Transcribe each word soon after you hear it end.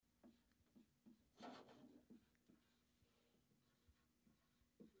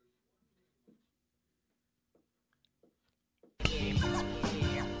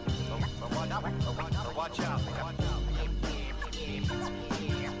Watch out. Watch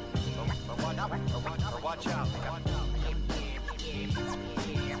out. Watch out.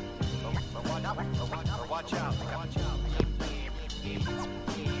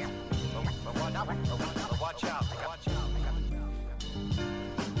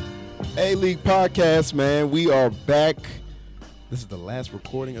 A-League Podcast, man. We are back. This is the last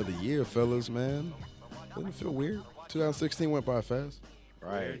recording of the year, fellas, man. Doesn't it feel weird? 2016 went by fast.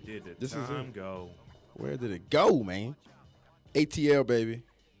 Right. Where did the time go? Where did it go, man? ATL, baby.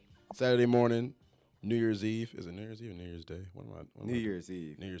 Saturday morning, New Year's Eve. Is it New Year's Eve or New Year's Day? New Year's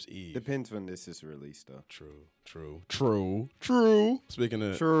Eve. New Year's Eve. Depends when this is released, though. True. Speaking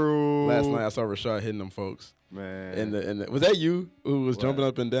of last night I saw Rashad hitting them folks. Man. And was that you who was jumping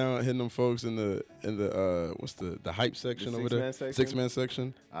up and down, hitting them folks in the what's the hype section over there? Six-man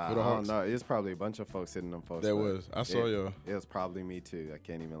section for the Hawks? I don't know. It's probably a bunch of folks hitting them folks. There was. I saw y'all. It was probably me too. I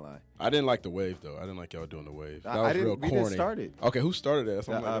can't even lie. I didn't like the wave though. I didn't like y'all doing the wave. That was real corny. We didn't start it. Okay, who started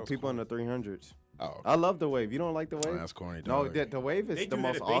that? People in the 300s. Oh, okay. I love the wave. You don't like the wave? Oh, that's corny. No, the wave is the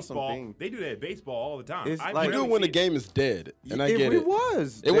most awesome thing. They do that at baseball all the time. You do it when the game is dead, and I get it. It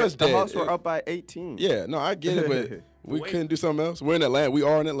was dead. The Hawks were up by 18. Yeah, no, I get it, but we couldn't do something else. We're in Atlanta. We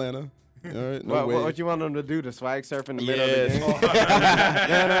are in Atlanta. All right, what you want them to do? To swag surf in the middle of the game?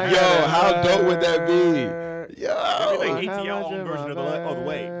 Yo, how dope would that be? Yo, like ATL own version of the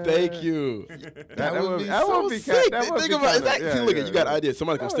wave. Thank you. That would be so sick. Think about it. See, look at you got an idea.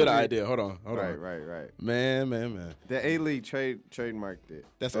 Somebody can steal the idea. Hold on. Right. Man. The A-League trademarked it.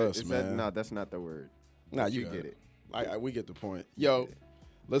 That's us, man. No, that's not the word. Nah, you get it. We get the point. Yo,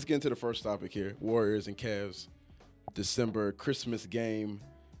 let's get into the first topic here. Warriors and Cavs, December Christmas game.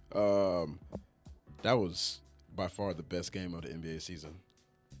 That was by far the best game of the NBA season.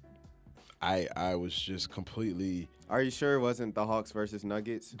 I was just completely. Are you sure it wasn't the Hawks versus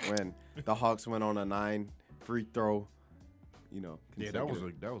Nuggets when the Hawks went on a 9 free throw? Yeah, that was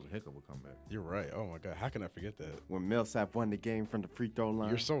a heck of a comeback. You're right. Oh my God, how can I forget that? When Millsap won the game from the free throw line.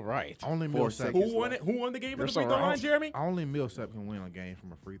 You're so right. Only Millsap. Who won it? Who won the game from the free throw line, Jeremy? Only Millsap can win a game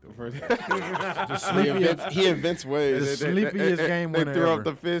from a free throw. He invents ways. The sleepiest game winner. They threw up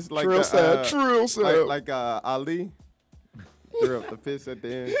the fist like Trill Sad. Like Ali. Threw up the fist at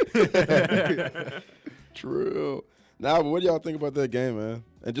the end. True. Now, but what do y'all think about that game, man?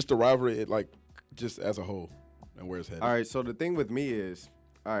 And just the rivalry, just as a whole, and where it's headed. All right, so the thing with me is,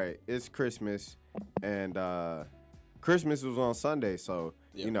 it's Christmas, and Christmas was on Sunday, so,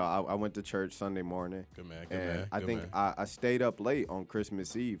 I went to church Sunday morning. Good man. I think I stayed up late on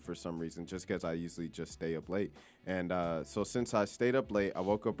Christmas Eve for some reason, just because I usually just stay up late. And so since I stayed up late, I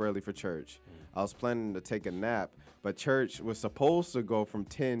woke up early for church. I was planning to take a nap, but church was supposed to go from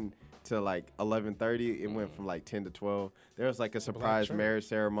 10 to 11:30. It went from 10 to 12. There was a surprise marriage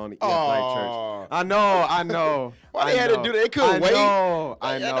ceremony. Yeah, black church. I know. Why they had to do that? They couldn't wait.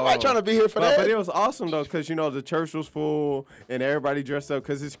 I know. Nobody trying to be here for that. But it was awesome though, because the church was full and everybody dressed up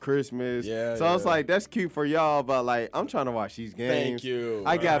because it's Christmas. Yeah. So I was like, that's cute for y'all, but I'm trying to watch these games. Thank you.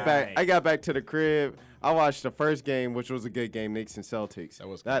 I got back to the crib. I watched the first game, which was a good game, Knicks and Celtics. That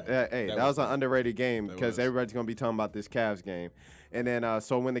was that was an underrated game because everybody's gonna be talking about this Cavs game. And then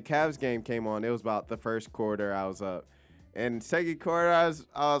so when the Cavs game came on, it was about the first quarter. I was up, and second quarter I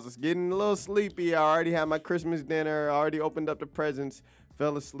was getting a little sleepy. I already had my Christmas dinner. I already opened up the presents.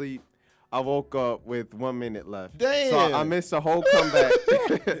 Fell asleep. I woke up with 1 minute left. Damn. So I missed the whole comeback,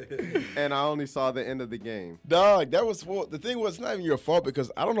 and I only saw the end of the game. Dog, the thing was not even your fault because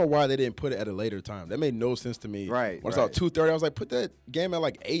I don't know why they didn't put it at a later time. That made no sense to me. Right. When I saw 2:30, I was like, put that game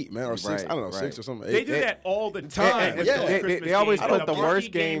at 8, man, or 6. I don't know, 6 or something. 8. They do that all the time. They always put the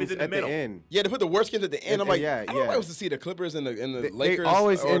worst games at the end. Yeah, they put the worst games at the end. I'm like, I don't know why I was to see the Clippers and the Lakers. They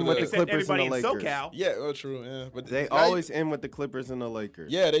always end with the Clippers and the Everybody Lakers. in SoCal. Yeah, true. Yeah, but they always end with the Clippers and the Lakers.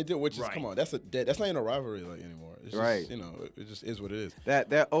 Yeah, they do. Which is come on, that's not even a rivalry anymore. It's just, right. It just is what it is.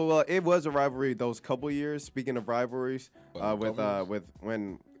 It was a rivalry those couple years. Speaking of rivalries, with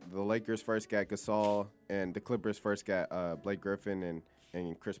when the Lakers first got Gasol and the Clippers first got Blake Griffin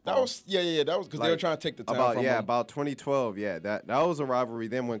and Chris Paul. That was that was because they were trying to take the time from him. About 2012. Yeah, that was a rivalry.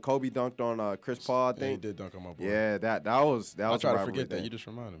 Then when Kobe dunked on Chris Paul, I think he did dunk on my boy. Yeah, that was. I try to forget that. You just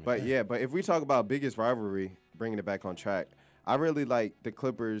reminded me. But if we talk about biggest rivalry, bringing it back on track. I really like the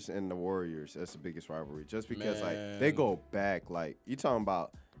Clippers and the Warriors as the biggest rivalry, just because they go back. You talking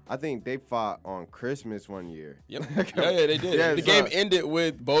about I think they fought on Christmas one year. Yep. yeah, they did. Yeah, the game ended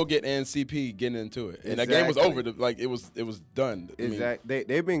with Bogut and CP getting into it, and that game was over. Like it was done. Exactly.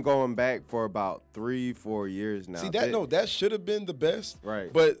 They've been going back for about 3-4 years now. See that? No, that should have been the best.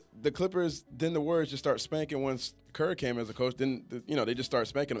 Right. But the Clippers, then the Warriors just start spanking once Kerr came as a coach. Then they just start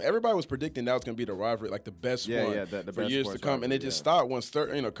spanking them. Everybody was predicting that was going to be the rivalry, like the best one the for best years to come, and it just stopped once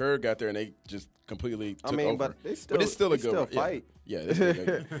Kerr got there, and they just completely took over. but it's still a good fight. Yeah,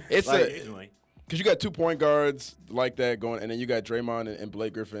 it's Occasionally. because you got 2 point guards like that going, and then you got Draymond and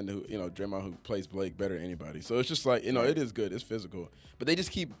Blake Griffin, who Draymond who plays Blake better than anybody. So it's just like it is good, it's physical, but they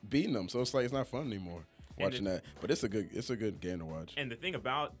just keep beating them. So it's like it's not fun anymore watching that. But it's a good game to watch. And the thing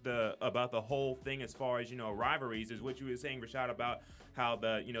about the whole thing as far as rivalries is what you were saying, Rashad, about how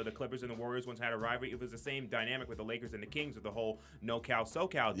the Clippers and the Warriors once had a rivalry. It was the same dynamic with the Lakers and the Kings with the whole no-Cal,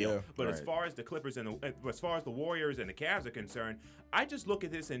 SoCal deal. Yeah, but as far as the Clippers and as far as the Warriors and the Cavs are concerned, I just look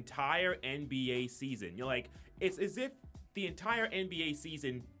at this entire NBA season. You're like, it's as if the entire NBA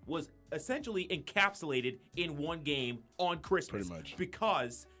season was essentially encapsulated in one game on Christmas. Pretty much.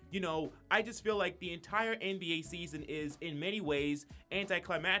 Because I just feel like the entire NBA season is in many ways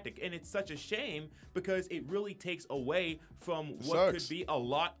anticlimactic, and it's such a shame because it really takes away from what could be a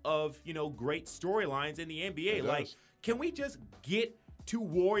lot of, great storylines in the NBA. Like, can we just get to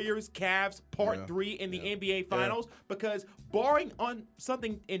Warriors Cavs Part 3 in the NBA Finals? Because barring on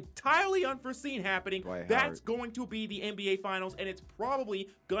something entirely unforeseen happening, that's going to be the NBA Finals, and it's probably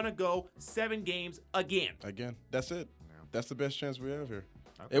going to go 7 games again. That's it. That's the best chance we have here.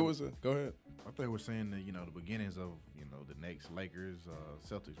 Go ahead. I think we're saying that the beginnings of the next Lakers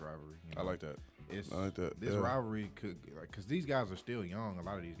Celtics rivalry. I like that. I like that. This rivalry could, because these guys are still young. A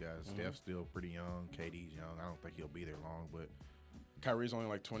lot of these guys, Steph's still pretty young. KD's young. I don't think he'll be there long, but Kyrie's only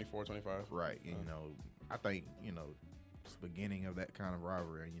like 24, 25. Right. And, I think it's the beginning of that kind of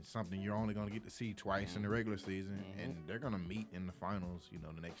rivalry. And it's something you're only going to get to see twice in the regular season, and they're going to meet in the finals.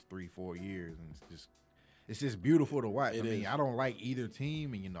 The next 3-4 years, and it's just beautiful to watch. I don't like either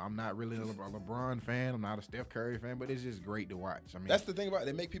team, and I'm not really a LeBron fan. I'm not a Steph Curry fan, but it's just great to watch. That's the thing about it.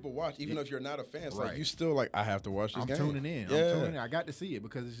 They make people watch, even if you're not a fan. It's like you still like, I have to watch this game. I'm tuning in. I got to see it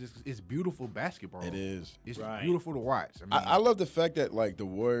because it's beautiful basketball. It is. It's beautiful to watch. I love the fact that like the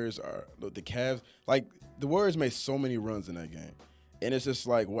Warriors the Cavs, like the Warriors made so many runs in that game. And it's just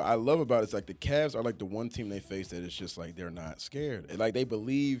like what I love about it is like the Cavs are like the one team they face that it's just like they're not scared. And, like they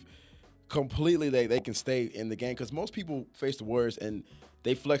believe completely they can stay in the game, because most people face the Warriors and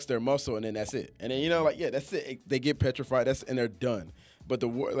they flex their muscle and then that's it. And then that's it. They get petrified. And they're done. But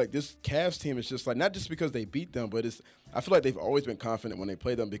this Cavs team is just like, not just because they beat them, but I feel like they've always been confident when they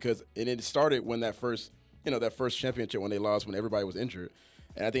play them, because it started when that first championship when they lost when everybody was injured.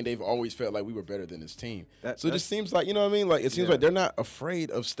 And I think they've always felt like we were better than this team. So it just seems like, Like, it seems like they're not afraid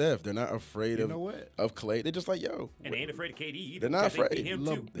of Steph. They're not afraid of Clay. They're just like, And they ain't afraid of KD either. They're not afraid.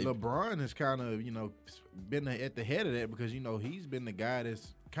 LeBron has kind of, been at the head of that because, he's been the guy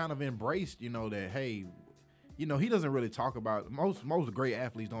that's kind of embraced, that, hey, he doesn't really talk about most great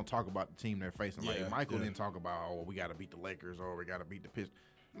athletes don't talk about the team they're facing. Like Michael didn't talk about, we got to beat the Lakers or we got to beat the Pistons.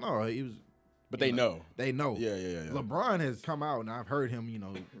 No, he was. But they know. They know. Yeah. LeBron has come out, and I've heard him,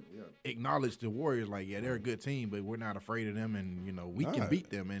 acknowledge the Warriors like, they're a good team, but we're not afraid of them, and we can beat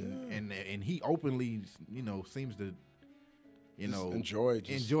them, and he openly, seems to,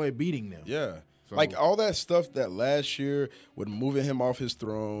 enjoy beating them. Yeah. So, like all that stuff that last year with moving him off his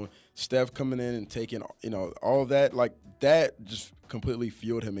throne, Steph coming in and taking, all that, like that just completely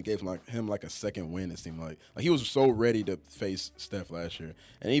fueled him and gave him a second win. It seemed like he was so ready to face Steph last year,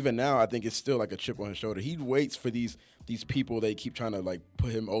 and even now I think it's still like a chip on his shoulder. He waits for these people. They keep trying to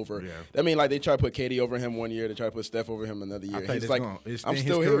put him over. Yeah. I mean, they try to put KD over him one year. They try to put Steph over him another year. I think He's like, I'm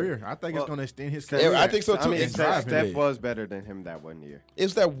still here. I think it's going to extend his career. Yeah, I think so too. Steph was better than him that 1 year.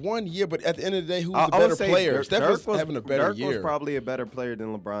 It's that 1 year, but at the end of the day, who's the better player? Steph was having a better year. Dirk was probably a better player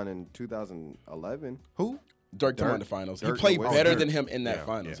than LeBron in 2011. Who? Dirk in the finals. He played better than him in that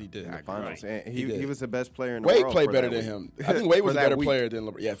finals. He did. In the finals. And he was the best player in the world. Wade played better than him. I think Wade was a better player than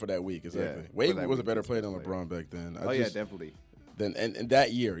LeBron. Yeah, for that week, exactly. Wade was a better player than LeBron back then. Definitely. And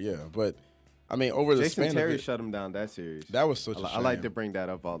that year, yeah. But, I mean, over the Jason span Terry of it, shut him down that series. That was such a shame. I like to bring that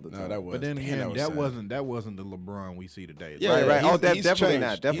up all the time. No, that was. But then again, that wasn't the LeBron we see today. Yeah, right. Oh, definitely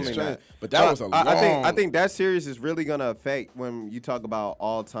not. Definitely not. But that was a long. I think that series is really gonna affect when you talk about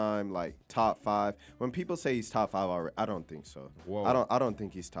all time top 5. When people say he's top 5 already, I don't think so. Whoa. I don't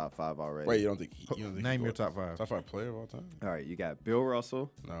think he's top 5 already. Wait, you don't think? Name your top 5. Top 5 player of all time. All right, you got Bill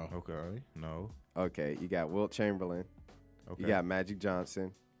Russell. No. Okay. No. Okay, you got Wilt Chamberlain. Okay. You got Magic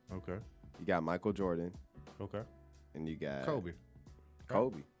Johnson. Okay. You got Michael Jordan. Okay. And you got Kobe.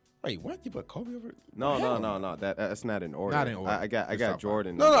 Wait, what? You put Kobe over? No. That's not in order. Not in order. I got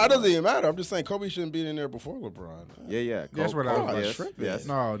Jordan. No, it doesn't even matter. I'm just saying Kobe shouldn't be in there before LeBron. Yeah. That's what I was tripping. Yes.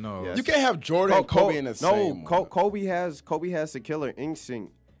 No. Yes. You can't have Jordan and Kobe in the same. Kobe has the killer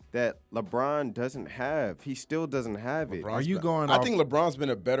instinct. that LeBron doesn't have. He still doesn't have it. Are you going I off? think LeBron's been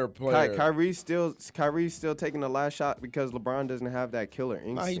a better player. Kyrie's still taking the last shot because LeBron doesn't have that killer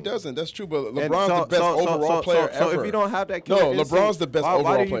instinct. No, he doesn't. That's true. But And LeBron's the best overall player ever. So if you don't have that killer instinct, LeBron's the best overall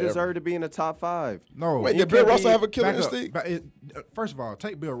why do you player deserve ever. to be in the top 5? No. Wait, You did Bill can't Russell be- have a killer Back up. instinct? First of all,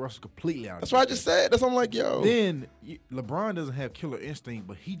 take Bill Russell completely out of That's this what I just discussion. said. That's what I'm like, yo. Then LeBron doesn't have killer instinct,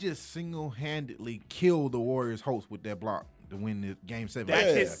 but he just single-handedly killed the Warriors' host with that block to win the Game 7. That's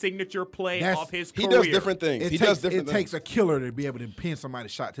Yeah. his signature play That's- of his He career. does different things. It He takes, does different it things. takes a killer to be able to pin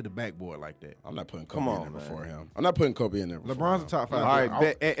somebody's shot to the backboard like that. I'm not putting Kobe Come in on, there man. before him. I'm not putting Kobe in there before LeBron's him. a top 5. All right,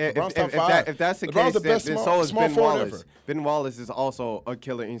 player. LeBron's top 5. if that's the LeBron's case, the best then small- so is small Ben forward Wallace. ever. Ben Wallace is also a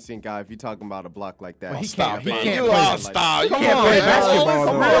killer instinct guy if you're talking about a block like that. But he Stop can't- he it. can't You play all like stop. You Come can't on, play man. basketball. Come Come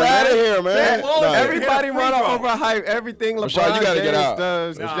on, on, man. out of here, man. Wallace, Nah. Everybody Hit a want to free throw. overhype everything LeBron Rashad, you gotta get James out.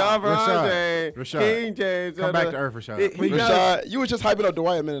 does. Nah. John Rashad, James, Rashad. King James. Come back to earth, Rashad. He does- Rashad, you was just hyping up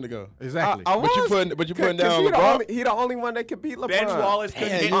Dwight a minute ago. Exactly. I But you was. putting down he LeBron? He the only one that can beat LeBron. Ben Wallace couldn't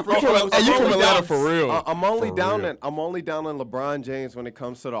Hey, hit you free from, throws. hey, you from Only Atlanta dunks. for real? I'm only For down real. in LeBron James when it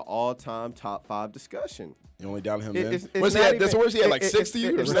comes to the all-time top 5 discussion. You only down him It- then? it's Where's he not at? even- Where's he at? Like it- 6 to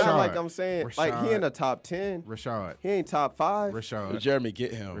you? It's or not something? like I'm saying like he in the top 10. Rashad. He ain't top 5. Rashad. Jeremy,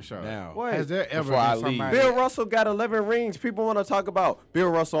 get him Rashad. now. What? Has there ever Before I been leave. somebody? Bill Russell got 11 rings. People want to talk about Bill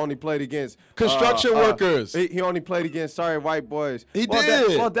Russell only played against Construction workers. He only played against white boys. He well,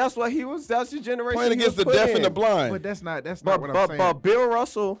 did. Well, that's what he was. That's the generation. Playing he against was the put deaf in. and the blind. But that's not But, what I'm saying. but Bill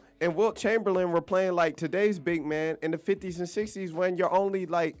Russell and Wilt Chamberlain were playing like today's big man in the 50s and 60s when you're only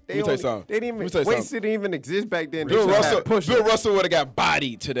like Let me tell you something. they didn't Let me even tell you weights something. didn't even exist back then. They Bill just had Russell, push-ups. Bill Russell would have got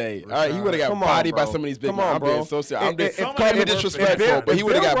bodied today. All right, he would have got Come on, bodied by bro. some of these big Come men. on, I'm being bro. so serious. I'm If- being if- calling me if- disrespectful, if but he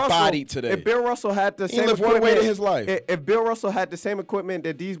would have Bill got Russell- bodied today. If Bill Russell had the He same lived one way equipment, to his life. If Bill Russell had the same equipment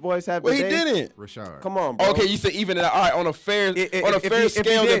that these boys have Well, he today, didn't. Rashad. come on, bro. Okay, you said even all right on a fair If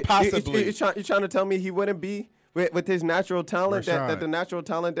scale, he then did, possibly. You're trying to tell me he wouldn't be with his natural talent, Rashad. that the natural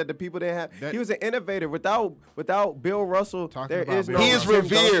talent that the people didn't have. That- He was an innovator. Without Bill Russell, Talking there about is Bill no He is Tim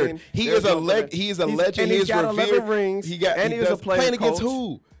revered. Duncan. He There's is a no- leg. He is a he's- legend. And He he's is got revered. 11 rings. He got. and he he was a does- player playing against coach.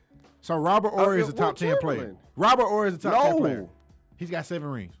 who? So Robert Ory is a Wilt top 10 player. Chamberlain. Robert Ory is a top 10 No. player. He's got 7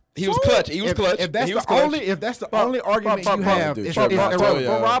 rings. He was clutch. He was clutch. If that's He the was clutch. only argument you have, dude, it's shut up. irrelevant. Yeah.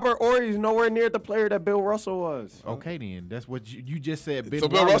 But Robert Ory is nowhere near the player that Bill Russell was. Okay, then that's what you just said. Ben So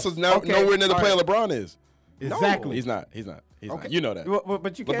Bill Wallace. Russell's now Okay, nowhere near the all player right. LeBron is. Exactly. He's not. He's not. Okay. You know that.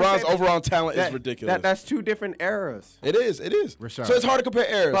 But you can't LeBron's say that- overall talent is that- ridiculous. That's two different eras. It is. It is. Rashad. So it's hard to compare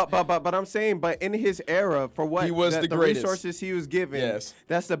eras. But I'm saying, but in his era, for what He was the greatest. resources he was given, Yes.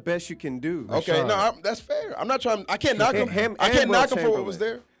 that's the best you can do. Okay, Rashad. no, that's fair. I'm not trying. I can't knock him. Him I and can't Wilt knock him for what was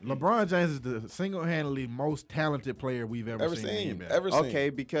Chamberlain. there. LeBron James is the single-handedly most talented player we've ever Ever seen. seen? in the NBA. Ever seen? Okay,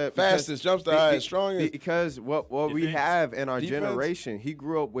 because Fastest, jumps the highest, strongest. Because what we Defense. have in our Defense. generation, he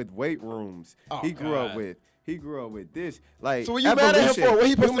grew up with weight rooms. Oh, he grew up God. with. He grew up with this. Like, So what you mad at him evolution. for? What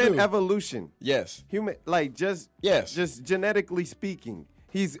he supposed to Human do? evolution. Yes. Human, like just genetically speaking,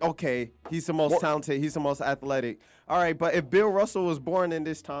 he's okay. He's the most talented. He's the most athletic. All right, but if Bill Russell was born in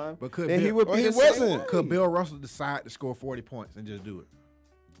this time, But could then he Bill- would Well, be he the same wasn't. way. Could Bill Russell decide to score 40 points and just do it?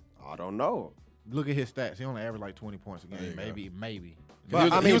 I don't know. Look at his stats. He only averaged like 20 points a There game. you go. Maybe. He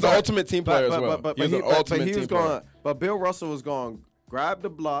was, I he mean, was the but- ultimate team player as well. He was an ultimate he team was player. going. But Bill Russell was going to grab the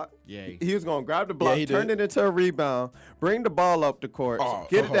block. Yeah. He was going to grab the block, he turn did. it into a rebound, bring the ball up the court, Oh,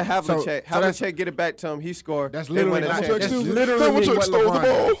 get it to So Havlicek. that's- Havlicek get it back to him. He scored. That's they literally win the not, championship. that's Havlicek literally stole what the LeBron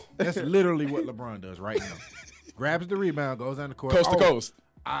ball. does. That's literally what LeBron does right now. Grabs the rebound, goes down the court. Coast to coast.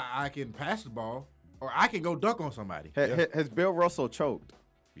 I can pass the ball, or I can go dunk on somebody. Has Bill Russell choked?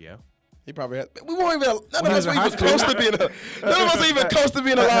 Yeah. He probably had. We won't even. None When of us he were was in even high close school. to being. None of us are even close to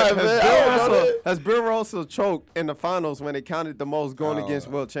being alive, man. I don't know that. Has Bill Russell choked in the finals when it counted the most going against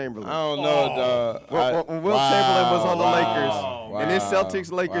Wilt Chamberlain? I don't know, dog. When Wilt Chamberlain was on the Wow. Lakers, and his Wow.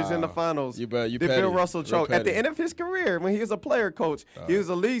 Celtics Lakers in the Wow. finals, You did petty. Bill Russell Real choke? At the petty. end of his career, when he was a player coach, he was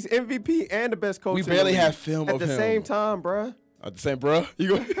the league's MVP and the best coach. We in the barely league. have film at of the him. same time, bruh. At the same, bro.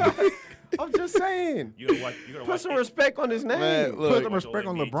 You go. I'm just saying. You gotta watch. You gotta Put watch some it. respect on his name. Man, look. Put some respect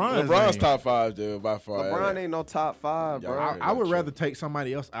on LeBron. LeBron's top 5, dude, by far. LeBron ain't no top 5, Yeah, bro. I would rather take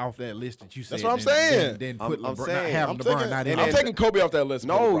somebody else off that list that you said. That's what I'm than- saying. Than I'm put LeBron, saying. not have I'm LeBron taking, not in I'm there. taking Kobe off that list.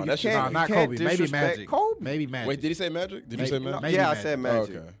 No, for LeBron. you That's just can't. Nah, not you can't Kobe. Maybe disrespect Magic. Kobe. Maybe Magic. Wait, did he say Magic? Did you say Maybe- Magic? maybe Yeah, I Magic. said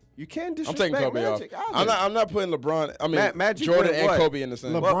Magic. Okay. You can't I'm disrespect taking Kobe Magic. off. I'm not putting LeBron. I mean, Magic Jordan went and what? Kobe in the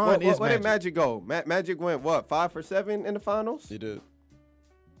same. LeBron What is did Magic. Magic go? Magic went what? 5 for 7 in the finals. He did.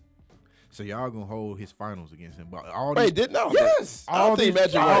 So y'all gonna hold his finals against him? But all Wait, these, did no? Yes. I don't think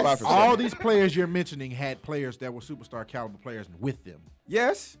Magic went 5 for 7. all these players you're mentioning had players that were superstar caliber players with them.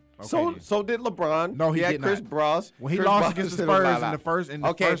 Yes. So did LeBron. No, he had did Chris not. Bros. When he Chris lost Bros against the did Spurs a in lot. the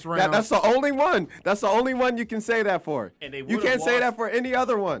first round. That's the only one. That's the only one you can say that for. And they you would've can't say lost- that for any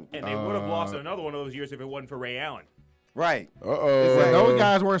other one. And they would have lost another one of those years if it wasn't for Ray Allen. Right. Uh-oh. But those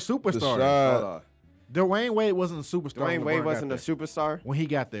guys weren't The superstars. shot. Dwayne Wade wasn't a superstar. Dwayne when Wade LeBron wasn't got a there. superstar. When he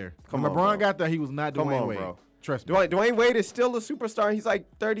got there. Come when on, LeBron bro. got there, he was not Come Dwayne on, Wade. bro. Trust me. Dwayne Wade is still a superstar. He's like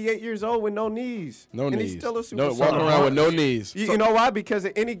 38 years old with no knees. No and knees. he's still a No, superstar. walking around with no knees. You know why? Because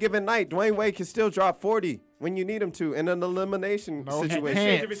at any given night, Dwayne Wade can still drop 40 when you need him to in an elimination No, he At this situation. stage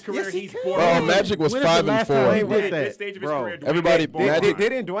can't. of his career, Yes, he he's can. born. Bro, Magic was When is the 5 and last 4. time he Dwayne did Wade- At that? this stage of his Bro, career, Dwayne everybody- Wade born. Magic-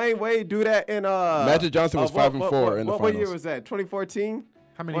 Didn't Dwayne Wade do that in Magic Johnson was 5 and 4 in the What year finals. was that? 2014?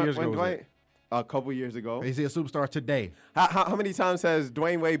 How many years ago was Dwayne, that? a couple years ago. Is he a superstar today? How many times has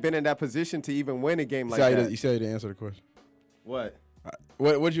Dwayne Wade been in that position to even win a game like that? You said he didn't answer the question. What?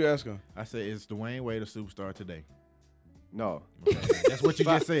 What'd you ask him? I said, is Dwayne Wade a superstar today? No. That's what you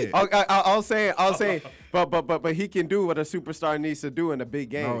just said. I'll say, but he can do what a superstar needs to do in a big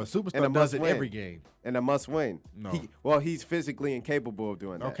game. No, a and superstar does it must-win. every game. And a must win. No. He's physically incapable of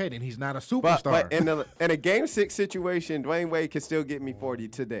doing that. Okay, then he's not a But superstar. in a game 6 situation, Dwayne Wade can still get me 40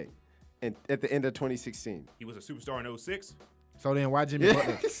 today, and at the end of 2016. He was a superstar in 06. So then why Jimmy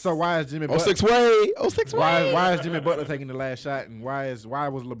Butler? So why is Jimmy Butler? 06 Wade. 06 Wade. Why is Jimmy Butler taking the last shot, and why was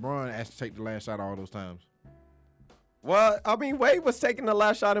LeBron asked to take the last shot all those times? Well, I mean, Wade was taking the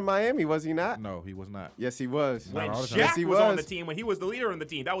last shot in Miami, was he not? No, he was not. Yes, he was. Not When all the Shaq time. Yes, he was on was. the team, when he was the leader on the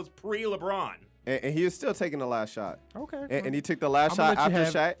team, that was pre-LeBron. And he was still taking the last shot. Okay. And he took the last I'ma shot let you after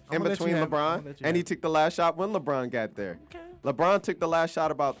have Shaq it. in I'ma let between you have it. I'ma LeBron, let you and he have it. took the last shot when LeBron got there. Okay. LeBron took the last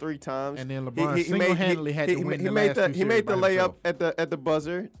shot about 3 times. And then LeBron single-handedly had to win he the made last two he made the series by layup at the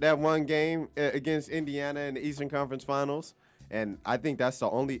buzzer that one game against Indiana in the Eastern Conference Finals, and I think that's the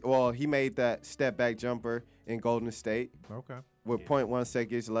only. Well, he made that step back jumper in Golden State Okay. with 0.1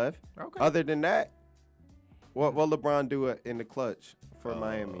 seconds left. Okay. Other than that, what LeBron do it in the clutch for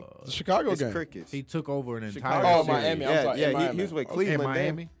Miami? The Chicago It's game. crickets. He took over an Chicago entire Oh, series. Miami. I'm Yeah, sorry, yeah, in Miami. he was with Okay. In Cleveland.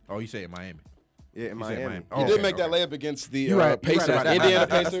 Miami? Oh, you said Miami. Then. Yeah, in You said Miami. Miami. He Oh, did okay, make that okay. layup against the You're right Pacers, about that. Indiana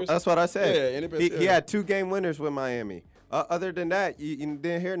That's- Pacers. That's what I said. Yeah, Indiana Pacers, He yeah. had 2 game winners with Miami. Other than that, you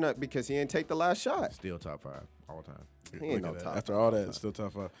didn't hear nothing because he didn't take the last shot. Still top 5 all time. He ain't no Look at that. top. After all that, it's still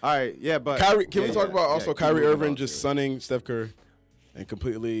tough. All right, yeah, but Kyrie, can yeah, we talk yeah, about yeah, also keep Kyrie moving Irving on just to it. sunning Steph Curry and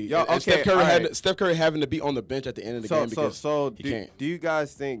completely? Yo, and Steph okay, Curry all had right. Steph Curry having to be on the bench at the end of the game because he can't. do you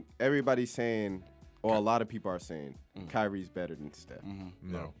guys think everybody's saying, or a lot of people are saying, Mm. Kyrie's better than Steph?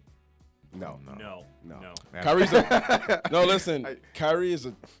 No. No. No. No. Kyrie's no. Listen, Kyrie is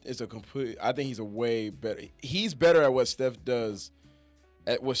a complete. I think he's a way better. He's better at what Steph does.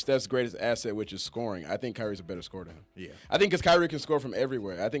 At what Steph's greatest asset, which is scoring. I think Kyrie's a better scorer than him. Yeah. I think because Kyrie can score from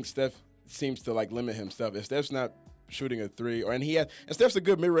everywhere. I think Steph seems to like limit himself. If Steph's not shooting a 3, and Steph's a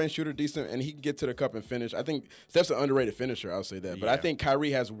good mid-range shooter, decent, and he can get to the cup and finish. I think Steph's an underrated finisher. I'll say that. But I Yeah. think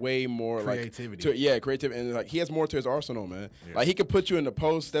Kyrie has way more Creativity. creativity, and like he has more to his arsenal, man. Yeah. Like he can put you in the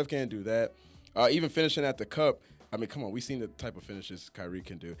post. Steph can't do that. Even finishing at the cup. I mean, come on, we've seen the type of finishes Kyrie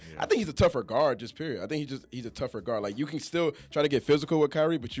can do. Yeah. I think he's a tougher guard, just period. I think he's a tougher guard. Like you can still try to get physical with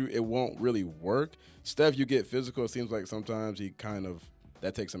Kyrie, but it won't really work. Steph, you get physical. It seems like sometimes he kind of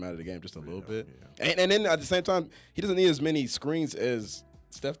that takes him out of the game just a little bit. Yeah. And then at the same time, he doesn't need as many screens as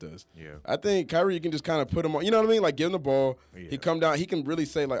Steph does. Yeah. I think Kyrie, you can just kind of put him on. You know what I mean? Like give him the ball. Yeah. He come down. He can really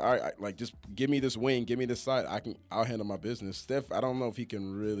say like, all right, like just give me this wing, give me this side. I'll handle my business. Steph, I don't know if he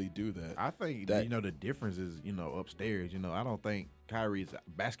can really do that. I think That- the difference is upstairs. I don't think Kyrie's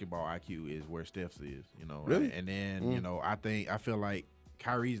basketball IQ is where Steph's is. Really? And then I feel like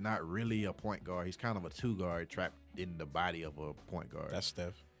Kyrie's not really a point guard. He's kind of a 2 guard trapped in the body of a point guard. That's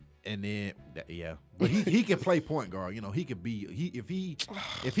Steph. And then but he can play point guard. He could be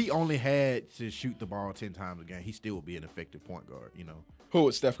if he only had to shoot the ball 10 times a game, he still would be an effective point guard. Who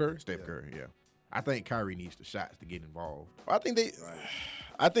is Steph Curry? Steph Curry. Yeah. I think Kyrie needs the shots to get involved.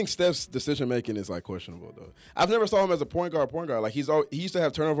 I think Steph's decision making is like questionable though. I've never saw him as a point guard. Like he used to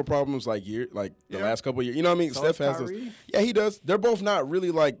have turnover problems like the last couple of years. You know what I mean? So Steph is has those. Kyrie? Yeah, he does. They're both not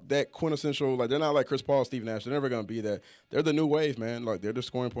really like that quintessential. Like they're not like Chris Paul, Steve Nash. They're never gonna be that. They're the new wave, man. Like they're the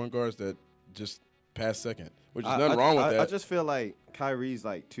scoring point guards that just pass second, which is nothing wrong with that. I just feel like Kyrie's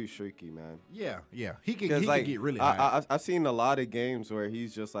like too streaky, man. Yeah. He can Because get really high. I've seen a lot of games where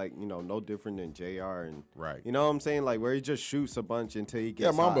he's just like no different than JR and Right. You know what I'm saying? Like where he just shoots a bunch until he gets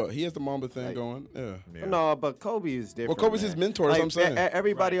Yeah, Mamba. hot. He has the Mamba thing Like- going. Yeah. Yeah. No, but Kobe is different. Well, Kobe's man. his mentor, that's what I'm saying.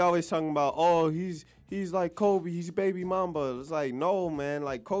 Everybody always talking about, oh, he's like Kobe, he's baby Mamba. It's like, no, man.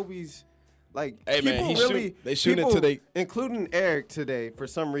 Like Kobe's, like Hey, man, people they shoot it people, till they- including Eric today, for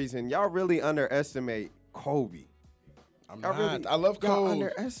some reason, y'all really underestimate Kobe. I'm Y'all not. I love y'all Cole.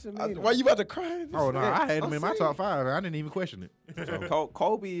 underestimate him. Why you about to cry? Oh no, I had him I'm in my saying. top 5. I didn't even question it. So,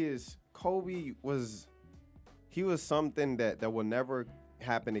 Kobe was something that will never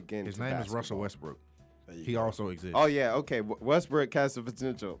happen again. his to name is basketball. Russell Westbrook. There you He go. also exists. Oh yeah, okay. Westbrook has the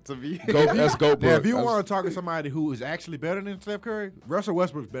potential to be. That's go. Now, if you want to talk to somebody who is actually better than Steph Curry, Russell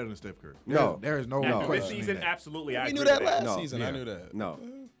Westbrook's better than Steph Curry. No. There is no No. This question. season, in that. absolutely. I we agree knew that with last No. season. I Yeah. knew that. No,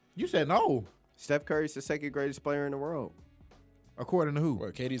 You said no. Steph Curry's the second greatest player in the world. According to who?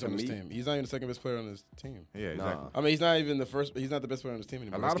 Well, KD's To on his me. team. He's not even the second best player on his team. Yeah, exactly. Nah. I mean, he's not even the first. He's not the best player on his team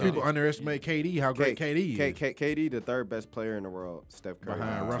anymore. A lot of It's people KD. underestimate KD, how great KD is. KD, the third best player in the world. Steph Curry.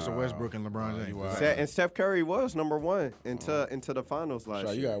 Behind Russell Westbrook and LeBron James. Wow. And Steph Curry was number one into the finals last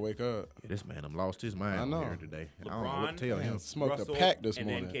Shaw, you year. gotta wake up. Yeah, this man done lost his mind I know. here today. I don't know what to LeBron, tell him. Smoked Russell, a pack this and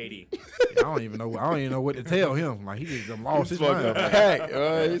morning. then KD. I don't even know what to tell him. Like he just done lost his Smoked a mind.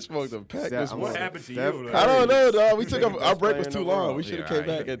 pack. He smoked a pack Steph- this I'm morning. What happened to Steph you? Curry. I don't know, dog. We is took the our best break player was in too the long. world. We should have Yeah, came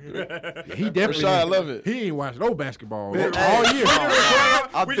back at 3. Yeah, he definitely. Rashad, I love it. He ain't watched no basketball Man, all year.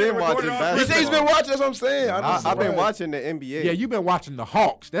 I've We been just watching recorded our basketball. He said he's been watching. That's what I'm saying. I've been watching the NBA. Yeah, you've been watching the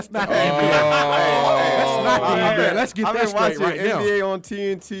Hawks. That's not the Oh. NBA. That's not the I've NBA. been- Let's get I've that been straight watching right now. NBA on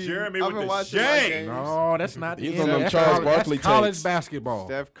TNT. Jeremy I've with been the watching my shade. games. No, that's not the He's NBA. on them That's Charles college- Barkley that's college takes. basketball.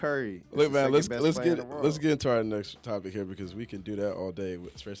 Steph Curry. is Look, the man, let's second best player in the let's world. get into our next topic here because we can do that all day,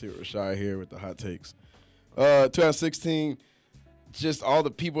 especially with Rashad here with the hot takes. 2016, just all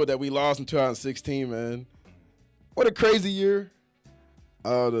the people that we lost in 2016, man. What a crazy year.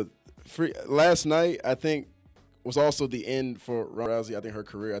 Last night, I think, was also the end for Ronda Rousey. I think her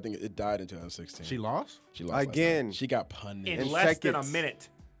career, I think it died in 2016. She lost? She lost last Again. night. She got punished. In In less than a seconds. minute.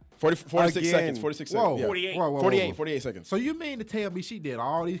 46 Again. seconds. 46 Whoa. seconds. Yeah. 48. Whoa, whoa, whoa, 48, whoa. 48 seconds. So you mean to tell me she did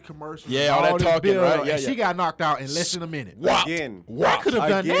all these commercials? Yeah, and all that this talking, build, right? and Yeah, she yeah. got knocked out in less than a minute. Wop. Again. Wop. I could have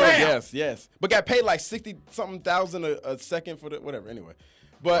done Again. that. Yes. But got paid like 60-something thousand a second for the whatever. Anyway,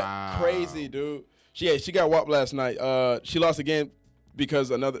 but Wow. crazy, dude. She got whopped last night. She lost again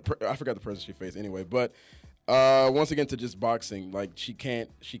because I forgot the person she faced anyway. But once again to just boxing, like she can't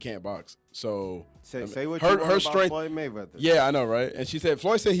box. So Say what her you want about strength. Floyd Mayweather. Yeah, I know, right? And she said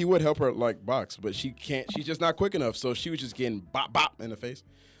Floyd said he would help her like box, but she can't. She's just not quick enough. So she was just getting bop bop in the face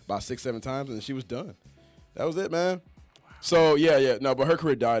about 6-7 times, and she was done. That was it, man. So yeah, no, but her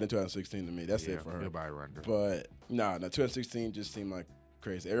career died in 2016 to me. That's it for her. Goodbye, Ronda. But no, 2016 just seemed like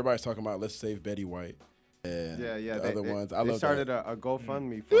crazy. Everybody's talking about let's save Betty White. And Yeah. the other ones. I They love started that. a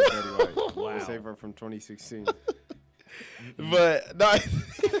GoFundMe for Betty White. Wow. To save her from 2016. But no,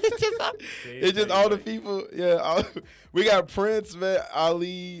 it's just all the people. Yeah, we got Prince, man,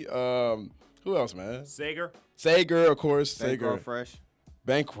 Ali. Who else, man? Sager. Sager, of course. Bankroll Sager. Fresh.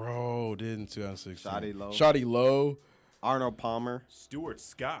 Bankroll did in 2016. Shawty Low. Shawty Low. Arnold Palmer. Stuart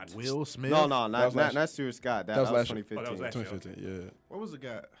Scott. Will Smith. No, That not was last- Stuart Scott. That that was was last year. 2015. Oh, that was last year. 2015. Yeah. What was the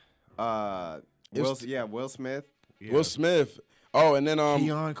guy? It was- Will Smith. Yeah. Will Smith. Oh, and then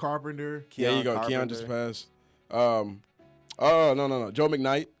Keon Carpenter. there you go. Keon just passed. Oh no. Joe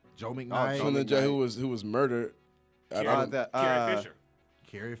McKnight Joe McKnight. Joe from the J McKnight. who was murdered. I Carrie, don't- Carrie Fisher.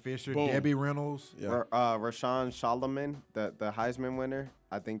 Carrie Fisher. Boom. Debbie Reynolds. yeah. Rashawn Solomon, the Heisman winner.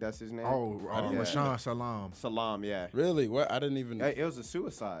 I think that's his name. Oh, I didn't know Rashawn Salam. Salam, yeah. Really? What? I didn't even. Hey, it was a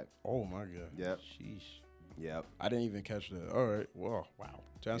suicide. Oh my god. Yep. Sheesh. Yep. I didn't even catch that. All right. Wow.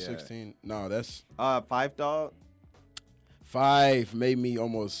 2016. No, that's Five Dog. 5 made me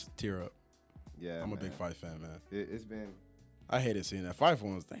almost tear up. Yeah. I'm a man. big 5 fan, man. It's been I hated seeing that. 5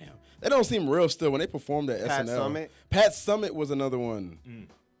 ones, damn. They don't seem real still when they performed at Pat SNL. Summit. Pat Summit was another one.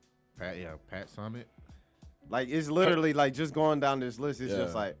 Pat Summit. like it's literally like just going down this list. It's Yeah.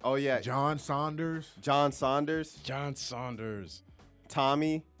 just like, oh yeah, John Saunders. John Saunders, John Saunders.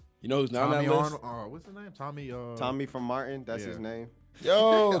 Tommy, You know who's not on Tommy that list? Arnold. What's his name? Tommy. Tommy from Martin. That's yeah. his name.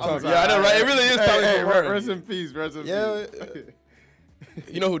 Yo, I'm Tommy. sorry. Yeah, I know, right? It really is Tommy Hey, from Martin. rest in peace. Rest in Yeah, peace.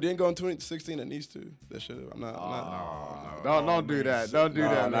 You know who didn't go in 2016 that needs to? That should have. I'm not. Don't do that. Don't do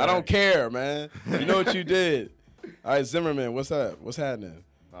that. No, I don't care, man. You know what you did. All right, Zimmerman, what's up? What's happening?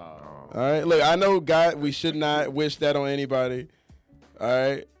 All right, look, I know, God, we should not wish that on anybody. All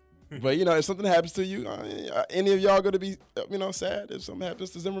right, but you know, if something happens to you, any of y'all going to be, sad if something happens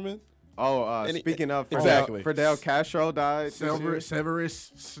to Zimmerman? Speaking of, Exactly. Fidel Castro died. this year.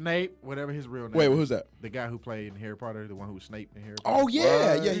 Severus Snape, whatever his real name. Wait, is. who's that? The guy who played in Harry Potter, the one who was Snape in Harry Potter. Oh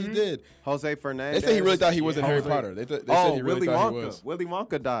yeah, What? yeah, he did. Jose They Fernandez. said he really thought he was in Harry Jose- Potter. They said Oh, he really Willy thought Wonka. he was. Willy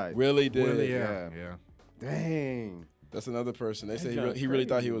Wonka died. Really did. Willie, Yeah. yeah. Dang. That's another person. They say That's he really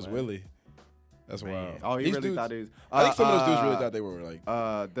thought he crazy, was man. Willie. That's Man. wild. Oh, he These really dudes- thought he was. I think some of those dudes really thought they were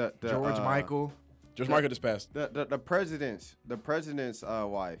like George Michael. George Michael just passed. The president's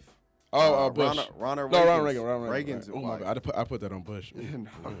wife. Bush. Ronald Ronald Reagan's. Reagan. Reagan's Oh, my wife. bad. I put that on Bush. Ooh.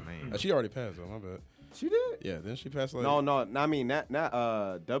 Oh, man. She already passed, though. My bad. She did? Yeah, then she passed like. No, I mean not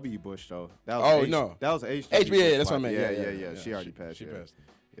W. Bush though. That was Oh, H, no. That was H. HBA, that's what I meant. Yeah. She already passed. She yeah. passed.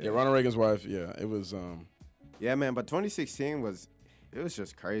 Yeah, Ronald Reagan's wife. Yeah, it was Yeah, man. But 2016 was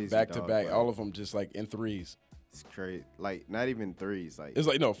just crazy. back to dog. back. Like, All of them just like in threes. It's crazy. Like not even threes. Like It's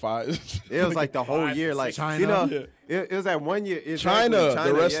like no 5. it was like the whole 5 year. to Like 6. you know, China. it was that 1 year. exactly, China,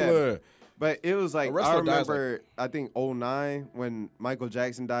 the yeah. wrestler. But it was like The wrestler I dies, remember. I think 09 when Michael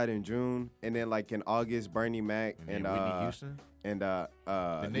Jackson died in June, and then like in August Bernie Mac and Whitney Houston. and next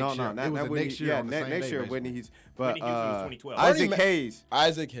no, year. not It was the Whitney. next year Yeah, on the same next day, year basically. Whitney Houston. But Whitney Houston was 2012. Isaac Bernie Mac- Hayes.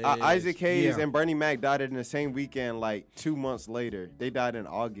 Isaac Hayes. Isaac Hayes Yeah. and Bernie Mac died in the same weekend, like 2 months later. They died in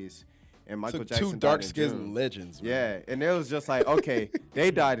August, and Michael Took Jackson two died dark in skinned June. legends. Man. Yeah, and it was just like, okay,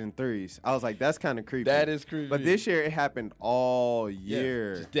 they died in threes. I was like, that's kind of creepy. That is creepy. But this year it happened all Yeah,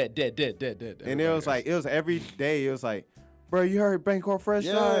 year. just dead. And it was like, it was every day. It was like, bro, you heard Bankroll Fresh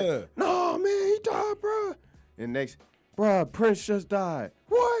Yeah. died? No, man, he died, bro. And next, bro, Prince just died.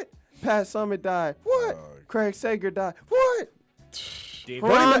 What? Pat Summitt died. What? Craig Sager died. What? David,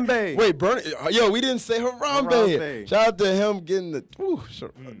 Harambe. Wait, Bernie. Yo, we didn't say Harambe. Harambe. Shout out to him getting the.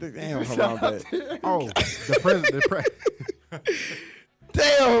 Damn, Harambe. Oh, the president.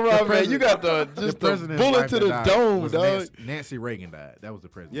 Damn, Harambe. president- You got the president's bullet wife to that the died dome, was dog. Nancy Reagan died. That was the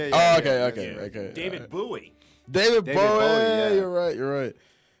president. Yeah, Oh, yeah. okay. David Bowie. David David Bowie. Bowie, yeah. You're right.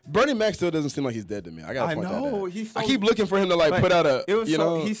 Bernie Mac still doesn't seem like he's dead to me. I gotta I point know, that out. he's so- I keep looking for him to like But put out a. It was you so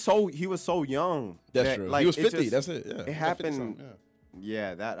know, he was so young. That's that, true. Like, he was it 50. just- that's it. Yeah. It He was happened. 50-something, yeah.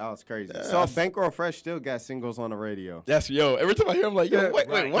 Yeah, that was crazy. Yeah. So Bankroll Fresh still got singles on the radio. That's every time I hear him, like, yo, wait,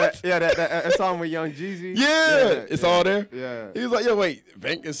 what? Yeah, that song with Young Jeezy. Yeah, it's all there. Yeah. He was like, yo, wait,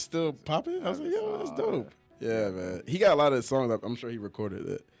 Bank is still popping? I was like, yo, that's dope. Yeah, man. He got a lot of songs that I'm sure he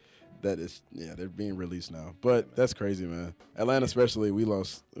recorded that is, they're being released now. But that's crazy, man. Atlanta especially, we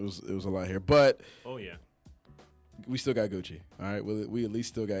lost. It was a lot here. But Oh yeah. we still got Gucci. All right. We at least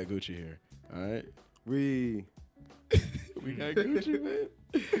still got Gucci here. All right. We We got Gucci, man.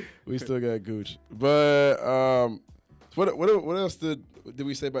 We still got Gucci. But what else did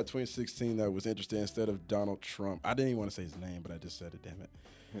we say about 2016 that was interesting instead of Donald Trump? I didn't even want to say his name, but I just said it. Damn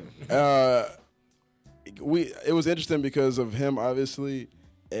it. It was interesting because of him, obviously,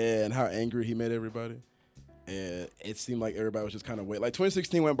 and how angry he made everybody. And it seemed like everybody was just kind of waiting. Like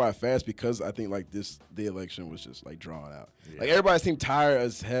 2016 went by fast because I think like the election was just like drawn out. Yeah. Like everybody seemed tired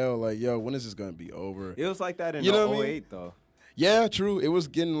as hell. Like, yo, when is this gonna be over? It was like that in You know what I 08 mean? though. Yeah, true. It was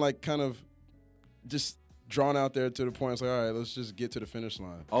getting like kind of just drawn out there to the point. It's like, all right, let's just get to the finish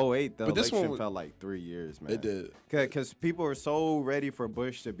line. 08, the But this election one felt like 3 years, man. It did. Because people were so ready for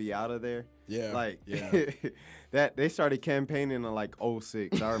Bush to be out of there. Yeah. Like, yeah. that they started campaigning in like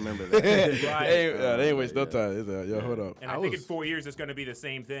 06. I remember that. They ain't waste no time. It's like, yo, hold up. And I think in 4 years it's going to be the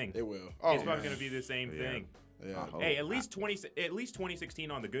same thing. It will. It's Oh, probably man. going to be the same thing. Yeah. hope. Hey, at least 2016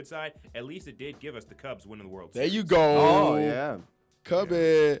 on the good side. At least it did give us the Cubs winning the World There Series. you go. Oh, yeah.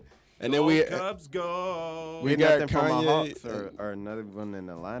 Cubby. And then Go we Cubs go. we We got nothing from my Kanye Hawks and- or another one in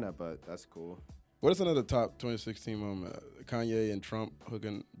Atlanta, but that's cool. what is another top 2016 moment? Kanye and Trump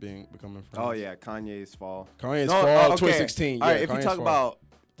becoming friends. Oh, yeah, Kanye's fall. Kanye's No, fall okay. 2016. All right, yeah, if you Kanye's talk fall. about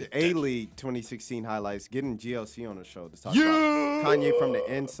the A-League 2016 highlights, getting GLC on the show to talk Yeah. about Kanye from the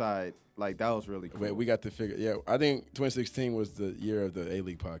inside, like, that was really cool. Wait, we got to figure. Yeah, I think 2016 was the year of the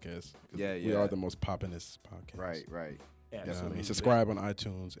A-League podcast. 'Cause Yeah, We yeah. are the most poppinest podcast. Right. You know what I mean? Absolutely. Subscribe on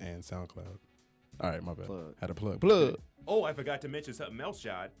iTunes and SoundCloud. All right, my bad. Plug. Had a plug. Oh, I forgot to mention something else,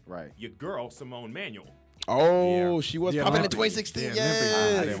 Shad. Right. Your girl, Simone Manuel. Oh, Yeah. she was Yeah, popping in Olympics. 2016. Yeah,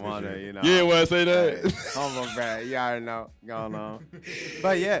 I Yeah. didn't want to, you know. You didn't want to say that. Humble brag. You already know. Going on.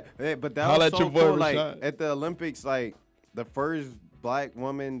 But yeah, but that Holla was at so your boy, cool. Like Rashad. at the Olympics, like the first black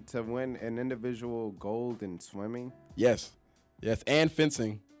woman to win an individual gold in swimming. Yes, and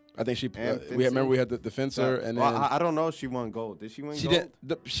fencing. I think she. And we remember fencing. we had the fencer, and then Well, I don't know if she won gold. Did she win she gold?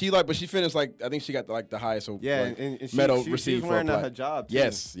 did. But she finished like I think she got the highest. So, Yeah, like, and she, medal she received was for a wearing a black. hijab. Too.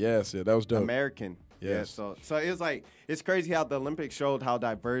 Yes, yeah, that was dope. American. Yeah, Yes. so it was like it's crazy how the Olympics showed how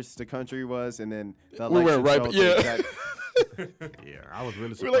diverse the country was, and then the We went election right- showed yeah. the exact- Yeah, I was really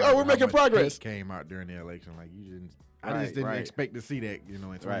We're surprised. like, oh, we're at how making much progress. hate Came out during the election, like you didn't. I Right, just didn't right. expect to see that, in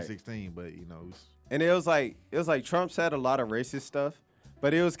 2016. But it was, And it was like Trump said a lot of racist stuff,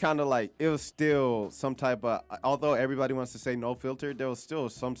 but it was kind of like it was still some type of. Although everybody wants to say no filter, there was still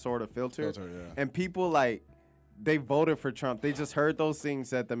some sort of filter. Filter, yeah. And people like they voted for Trump. They just heard those things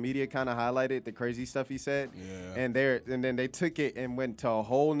that the media kind of highlighted, the crazy stuff he said, Yeah. and then they took it and went to a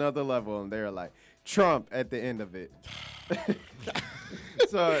whole nother level, and they're like, Trump at the end of it.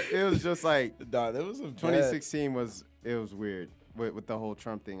 So it was just like Nah, that was a 2016 was weird with the whole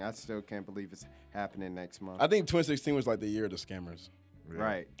Trump thing. I still can't believe it's happening next month. I think 2016 was like the year of the scammers.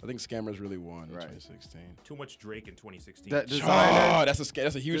 Right. I think scammers really won in Right. 2016. Too much Drake in 2016. Designer, Oh, that's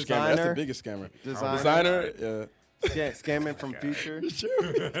a huge scammer. That's the Designer. biggest scammer. Designer. Yeah. Scamming from Future.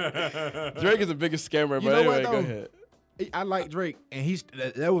 Drake is the biggest scammer, You but know what, anyway, go though? ahead. I like Drake, and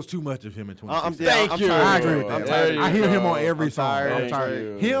that was too much of him in 2016. Thank you. I agree with I'm that. tired of I hear you, him bro. on every I'm song. tired. I'm Thank tired. you.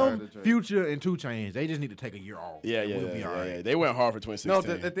 Tired Him, of Drake. Future, and 2 Chainz. They just need to take a year off. Yeah. We'll be all right. They went hard for No,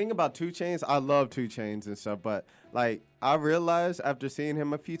 2016. the thing about 2 Chainz, I love 2 Chainz and stuff, but like I realized after seeing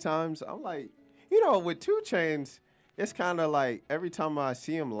him a few times, I'm like, with 2 Chainz, it's kind of like every time I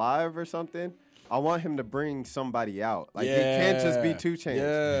see him live or something, I want him to bring somebody out. Like it can't just be 2 Chainz.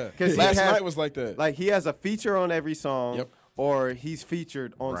 Yeah. 'Cause he Last has- night was like that. Like he has a feature on every song, Yep. or he's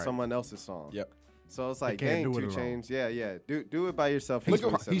featured on Right. someone else's song. Yep. So it's like, can't dang, do 2 it alone. Chainz. Yeah. Do it by yourself. in He's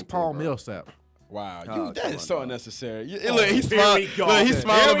 2017, Paul bro. Millsap. Wow, Oh, that come is on, so dog. unnecessary. Look, here he smiled. we go. Look, he Here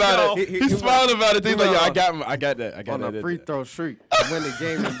smiled we about go. it. He He smiled about it. He's like, went "Yo, I off got that. I got on that." a free throw streak to win the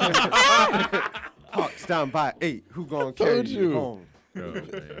game. Hawks down by 8. Who gonna carry Told you you. home?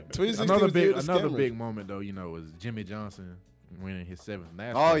 2016 Another was the year big of the another scammers. big moment though, was Jimmy Johnson winning his 7th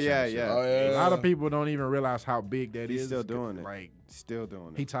NASCAR Oh yeah, championship. yeah. Oh, yeah. A lot of people don't even realize how big that is. He's still doing it. Like Still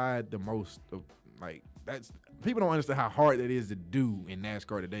doing he it. tied the most of that's people don't understand how hard that is to do in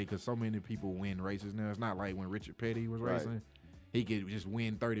NASCAR today because so many people win races now. It's not like when Richard Petty was Right. racing. He could just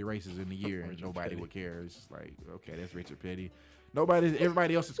win 30 races in a year and Richard nobody Petty. would care. It's just like, okay, that's Richard Petty.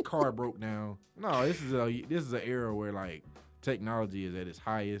 Everybody else's car broke down. No, this is an era where like technology is at its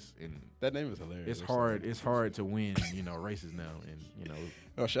highest and That name is hilarious. it's hard to win, races now and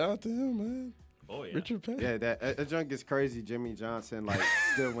Oh, shout out to him, man. Oh, yeah. Richard Petty. Yeah, that junk is crazy. Jimmy Johnson like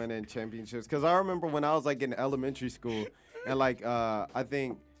still winning championships. Cause I remember when I was like in elementary school, and like I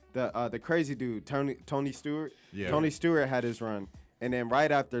think the crazy dude Tony Stewart. Yeah. Tony Stewart had his run, and then right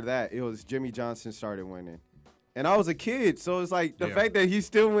after that, it was Jimmy Johnson started winning. And I was a kid, so it's like the Yeah. fact that he's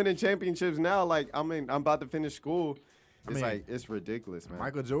still winning championships now. Like I'm about to finish school. It's mean, like it's ridiculous, man.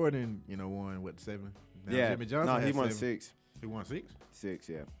 Michael Jordan, won what 7? Now yeah, Jimmy Johnson no, he had won 7. 6. He won 6. 6,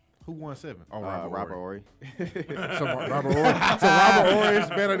 yeah. Who won 7? Oh, Robert Ory. So Robert Ory. So Robert Ory is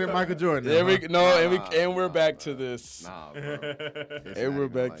better than Michael Jordan. There we huh? no, and we're back to this. Nah, bro. It's And not we're even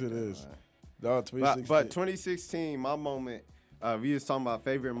back like to that, this. man. No, 2016. But 2016, my moment, we was talking about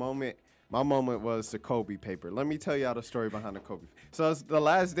favorite moment. My moment was the Kobe paper. Let me tell y'all the story behind the Kobe. So it's the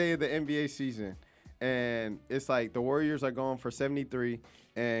last day of the NBA season, and it's like the Warriors are going for 73,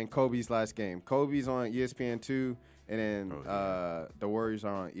 and Kobe's last game. Kobe's on ESPN2, and then the Warriors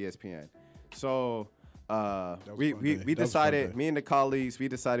are on ESPN. So we fun day. That was a fun decided, day. me and the colleagues, we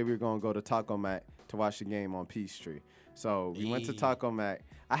decided we were going to go to Taco Mat to watch the game on Peachtree. So we went to Taco Mat.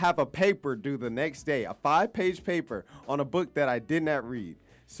 I have a paper due the next day, a 5-page paper on a book that I did not read.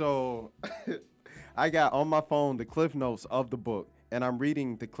 So I got on my phone the cliff notes of the book, and I'm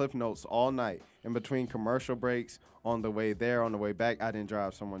reading the cliff notes all night in between commercial breaks, on the way there, on the way back. I didn't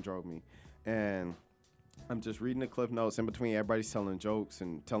drive, someone drove me. And I'm just reading the cliff notes in between. Everybody's telling jokes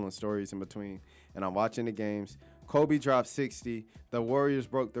and telling stories in between, and I'm watching the games. Kobe dropped 60. The Warriors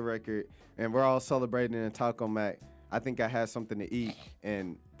broke the record, and we're all celebrating in Taco Mat. I think I had something to eat,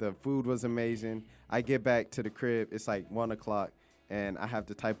 and the food was amazing. I get back to the crib. It's like 1 o'clock, and I have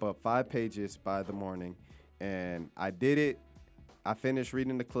to type up 5 pages by the morning. And I did it. I finished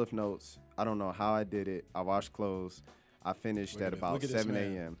reading the cliff notes. I don't know how I did it. I washed clothes. I finished at about Look at this 7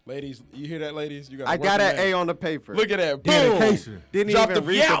 man. a.m. Ladies, you hear that, ladies? You got. I got an A on the paper. Look at that. Boom. Dedication. Didn't Dropped even the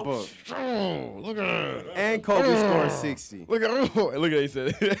read the Youch. book. Oh, look at that. And Kobe scored 60. Look at look at he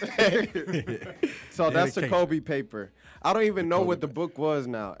said. So that's the Dedication. Kobe paper. I don't even know what the book was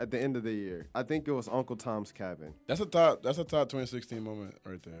now at the end of the year. I think it was Uncle Tom's Cabin. That's a top 2016 moment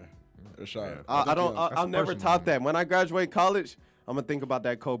right there. Rashad. Yeah. I'll a never personal top moment. that. When I graduate college, I'm gonna think about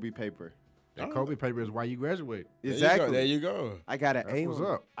that Kobe paper. That Kobe paper is why you graduate. Exactly. There you go. I got an That's A what's on it.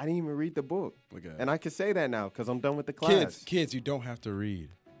 up. I didn't even read the book, Look at and that. I can say that now because I'm done with the class. Kids, you don't have to read.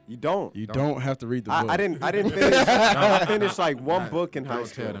 You don't. You don't have to read the book. I didn't finish. I finished like one book in high Don't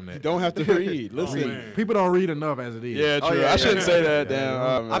school. tell them that. You don't have to read. Listen. man. People don't read enough as it is. Yeah, Oh, true. yeah, I shouldn't yeah. say that. Yeah. Damn.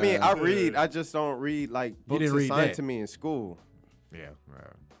 Oh, I mean, man. I read. I just don't read like books didn't read assigned that. to me in school. Yeah. Right.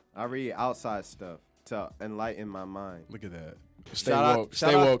 I read outside stuff to enlighten my mind. Look at that. Stay Shout out- woke. shout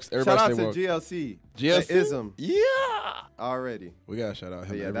Stay out- woke. Shout Everybody out stay to woke. GLC. GLC? The ism Yeah. already. We gotta shout out But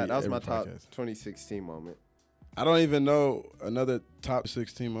him. yeah, every, that was my every top podcast. 2016 moment. I don't even know another top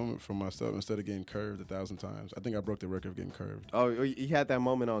 16 moment for myself instead of getting curved 1,000 times. I think I broke the record of getting curved. Oh, you had that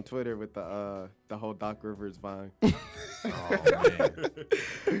moment on Twitter with the whole Doc Rivers vine. Oh man.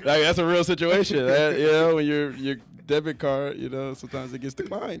 Like, that's a real situation. When your debit card, sometimes it gets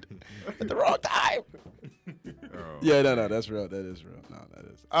declined at the wrong time. Oh, Yeah, no, that's real. That is real. No, that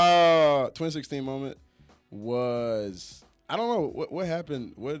is. 2016 moment was, I don't know what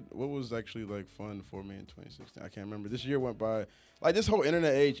happened. What was actually like fun for me in 2016? I can't remember. This year went by. Like this whole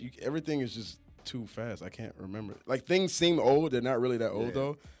internet age, everything is just too fast. I can't remember. Like things seem old. They're not really that old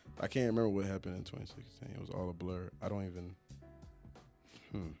though. I can't remember what happened in 2016. It was all a blur. I don't even.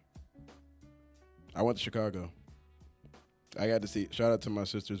 I went to Chicago. I got to see. Shout out to my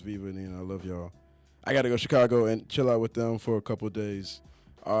sisters Viva and Nina. I love y'all. I got to go to Chicago and chill out with them for a couple of days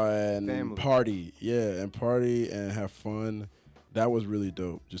and party. Yeah, and party and have fun. That was really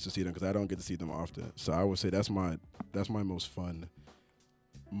dope just to see them because I don't get to see them often. So I would say that's my most fun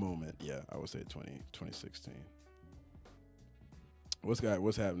moment. Yeah, I would say 2016.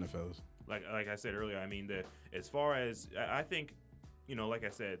 What's happening, fellas? Like I said earlier, I mean, as far as I think, like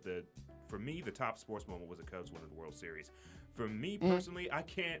I said, for me the top sports moment was the Cubs winning the World Series. For me personally, I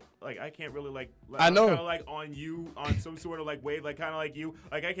can't really I know kind of like on you on some sort of like wave, like kind of like you,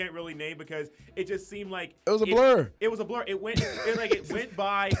 like I can't really name because it just seemed like it was a blur. It was a blur. It went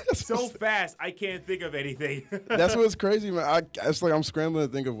by so fast. I can't think of anything. That's what's crazy, man. It's like I'm scrambling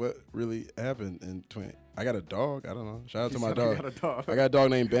to think of what really happened in 20. I got a dog. I don't know. Shout out to my dog. I got a dog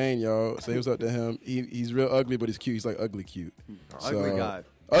named Bane, y'all. Say what's up to him. He's real ugly, but he's cute. He's like ugly cute. Ugly God.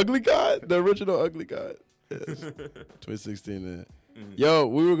 Ugly God? The original ugly God. Yes. 2016, man. Mm-hmm. Yo,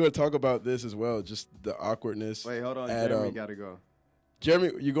 we were going to talk about this as well, just the awkwardness. Wait, hold on. Jeremy got to go.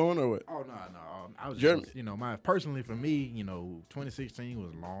 Jeremy, you going or what? Oh, no. I was Jeremy. Just, personally for me, 2016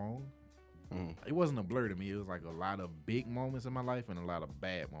 was long. It wasn't a blur to me. It was like a lot of big moments in my life and a lot of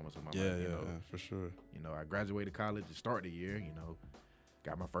bad moments in my life. Yeah, for sure. I graduated college to start the year,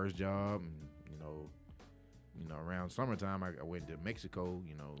 got my first job and, around summertime, I went to Mexico,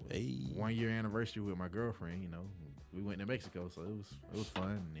 1 year anniversary with my girlfriend, we went to Mexico, so it was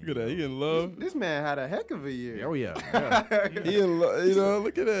fun. Look at that, he in love. This man had a heck of a year. Oh, yeah. He in love,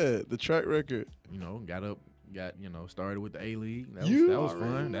 look at that, the track record. Got started with the A-League. That was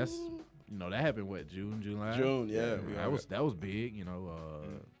fun. That's, that happened, June, July? June, yeah. That was big,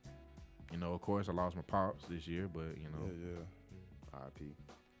 of course, I lost my pops this year, but, R.I.P.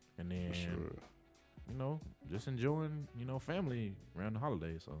 And then, for sure. Just enjoying, family around the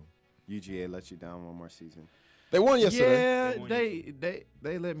holidays. So UGA let you down one more season. They won yesterday. Yeah,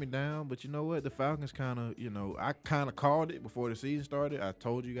 they let me down, but you know what? The Falcons kind of, I kind of called it before the season started. I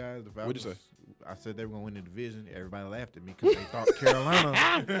told you guys the Falcons. What'd you say? I said they were going to win the division. Everybody laughed at me because they thought Carolina.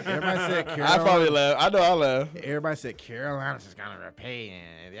 Everybody said Carolina. I probably laughed. I know I laughed. Everybody said Carolina's just going to repay.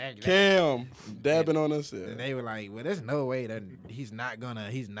 And Cam dabbing on us. Yeah. And they were like, well, there's no way that he's not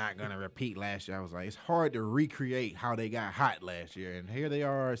gonna repeat last year. I was like, it's hard to recreate how they got hot last year. And here they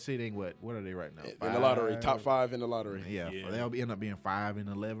are sitting, what are they right now? In the lottery. Top 5 in the lottery. Yeah. They'll end up being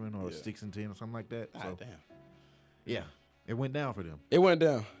 5-11 or 6-10 or something like that. So, damn. Yeah. It went down for them. It went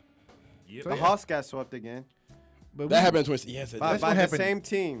down. Yep. The Hawks got swept again. But that happened in 20. Yes, by the same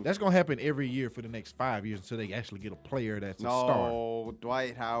team. That's going to happen every year for the next 5 years until they actually get a player that's a star. No,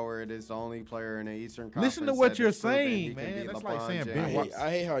 Dwight Howard is the only player in the Eastern Conference. Listen to what you're saying, man. That's like saying Ben Wallace. I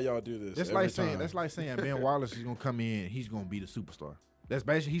hate how y'all do this. That's like saying Ben Wallace is going to come in. He's going to be the superstar. That's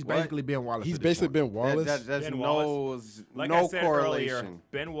basically Ben Wallace. He's basically Ben Wallace. There's Ben no Wallace. Like no I said correlation. Earlier,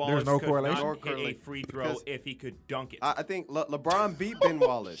 Ben Wallace There's no could correlation. not hit a free throw if he could dunk it. I think LeBron beat Ben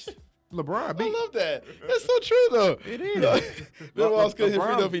Wallace. LeBron beat. I love that. That's so true, though. It is. Ben Wallace couldn't hit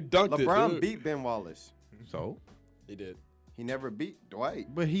free throw if he dunked it. LeBron beat Ben Wallace. So? He did. He never beat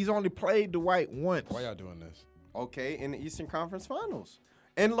Dwight. But he's only played Dwight once. Why y'all doing this? Okay, in the Eastern Conference Finals.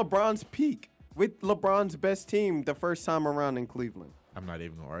 And LeBron's peak with LeBron's best team the first time around in Cleveland. I'm not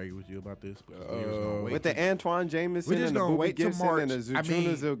even going to argue with you about this. With the Antoine Jameson and the Booby Gibson and the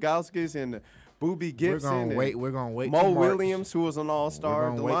Zydrunas Ilgauskas and the Booby Gibson. We're going to wait Mo till March. Williams, who was an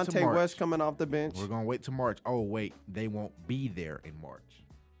all-star. Delonte West coming off the bench. We're going to wait till March. Oh, wait. They won't be there in March.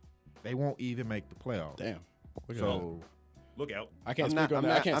 They won't even make the playoffs. Damn. Look out. I can't speak on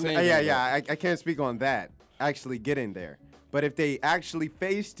that. I can't say I can't speak on that, actually getting there. But if they actually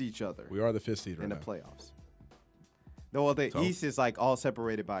faced each other. We are the 5th seed right in now. the playoffs. Well, the East is like all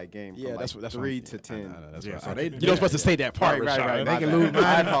separated by a game. Yeah, from like 3 to 10. That's yeah, right. so You're not supposed to say that part. Right. They can lose 9.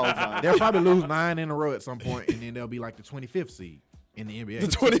 I apologize. They'll probably lose 9 in a row at some point, and then they'll be like the 25th seed in the NBA. The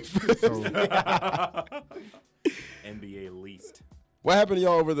 25th. So, NBA least. What happened to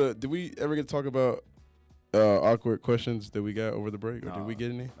y'all over the? Did we ever get to talk about awkward questions that we got over the break, or did we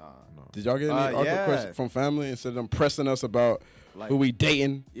get any? Did y'all get any awkward questions from family instead of them pressing us about who we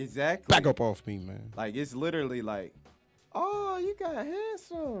dating? Exactly. Back up off me, man. Like, it's literally like, oh, you got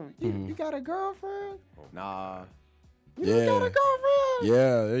handsome. You got a girlfriend? Nah. You don't got a girlfriend?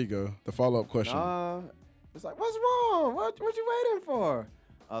 Yeah, there you go. The follow-up question. It's like, what's wrong? What you waiting for?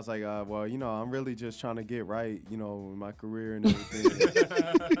 I was like, well, I'm really just trying to get right, in my career and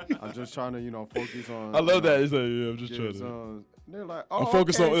everything. I'm just trying to, focus on. I love that. It's like, I'm just trying to. They're like, I'm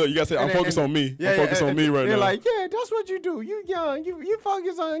focused on. You gotta say, I'm focused on me. I'm focused on me right now. They're like, yeah, that's what you do. You young. You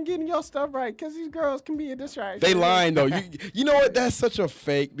focus on getting your stuff right, because these girls can be a distraction. They lying though. You know what? That's such a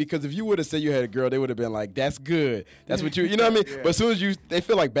fake, because if you would have said you had a girl, they would have been like, that's good. That's what you know what I mean? Yeah. But as soon as they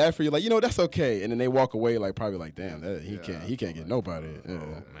feel like bad for you, like, that's okay, and then they walk away like probably like, damn, he can't get nobody. Yeah.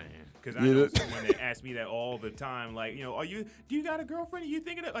 Oh man. Because I know someone that asks me that all the time, like, do you got a girlfriend?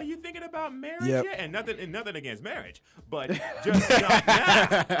 Are you thinking about marriage yet? And nothing against marriage, but just not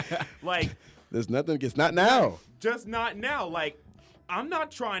now. Like, there's nothing against not now. Just not now. Like, I'm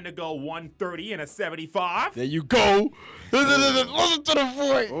not trying to go 130 and a 75. There you go. Listen to the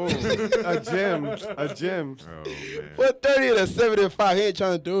voice. A gym. Oh, man. 130 and a 75. He ain't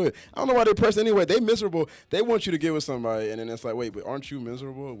trying to do it. I don't know why they press anyway. They miserable. They want you to get with somebody, and then it's like, wait, but aren't you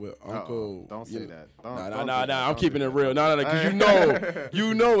miserable with Uncle? Don't say that. Nah. I'm keeping it real. Nah, because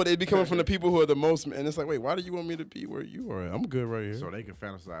you know they be coming from the people who are the most, and it's like, wait, why do you want me to be where you are? I'm good right here. So they can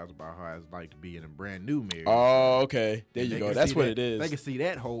fantasize about how it's like to be in a brand new marriage. Oh, okay. There you go. That's what it is. They can see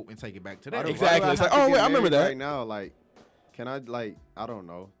that hope and take it back to that. Exactly. It's like, oh wait, I remember that. Right now, like, can I I don't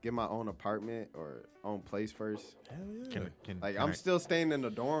know, get my own apartment or own place first? Hell yeah. I'm still staying in the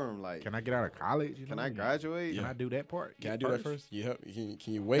dorm. Like, can I get out of college? Can I graduate? Can I do that part? Can I do that first? Can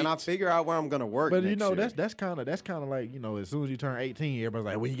you wait? Can I figure out where I'm gonna work? But next year? that's kind of like, as soon as you turn 18, everybody's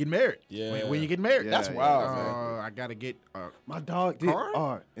like, when you get married? Yeah. When you get married? That's wild. I gotta get my dog did.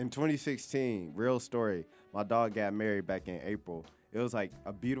 car? In 2016, real story. My dog got married back in April. It was like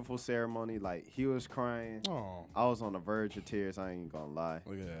a beautiful ceremony. Like, he was crying. Oh. I was on the verge of tears. I ain't gonna lie.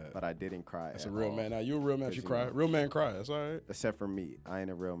 Look at that. But I didn't cry. That's a real man. Now, you a real man if you cry. know. Real man cry. That's all right. Except for me. I ain't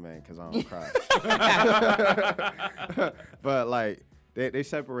a real man because I don't cry. But, like, they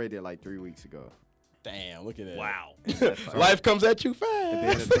separated like 3 weeks ago. Damn, look at that. Wow. Life comes at you At the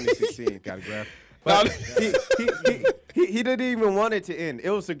end fast. of 2016. Gotta grab. But he didn't even want it to end. It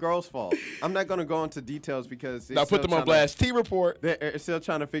was the girl's fault. I'm not gonna go into details because Now put them on blast. T-report. They're still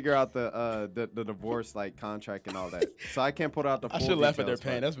trying to figure out the divorce contract and all that. So I can't put out the full I should laugh at their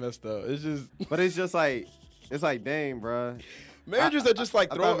details, pain. That's messed up. It's just But it's just like, dang, bro. marriages are just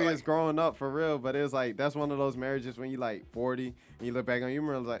like I throw. thought we was growing up for real, but it's like, that's one of those marriages when you like 40 and you look back on you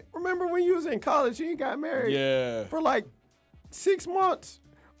and like, remember when you was in college and you got married Yeah. for like 6 months?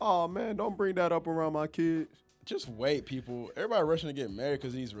 Oh man, don't bring that up around my kids. Just wait, people. Everybody rushing to get married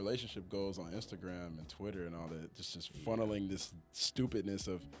because these relationship goals on Instagram and Twitter and all that. Just funneling this stupidness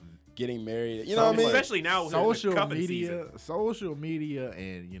of getting married. You know what I mean? Especially now with the Social cuffing media,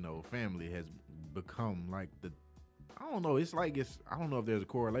 season. and family has become like the. I don't know. I don't know if there's a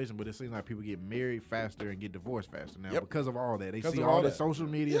correlation, but it seems like people get married faster and get divorced faster now because of all that. They see all the social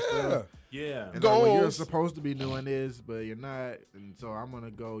media stuff. Yeah. And like, well, you're supposed to be doing this, but you're not. And so I'm going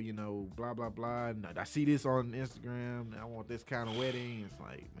to go, blah, blah, blah. And I see this on Instagram. And I want this kind of wedding. It's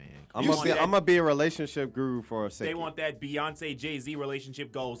like, man. I'm going to be a relationship guru for a second. They want that Beyonce Jay-Z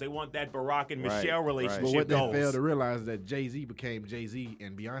relationship goals. They want that Barack and Right, Michelle right. relationship But what goals. they fail to realize is that Jay-Z became Jay-Z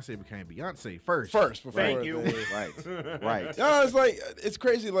and Beyonce became Beyonce first. Before Thank you. Right. No, it's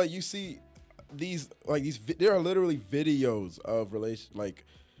crazy. Like, you see there are literally videos of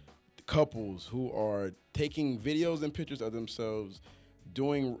couples who are taking videos and pictures of themselves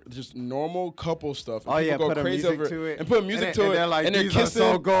doing just normal couple stuff. And people go put crazy music over to it. and put music to it. They're like, and they're these kissing.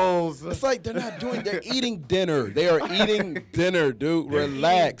 are so goals. It's like they're eating dinner. They are eating dinner, dude.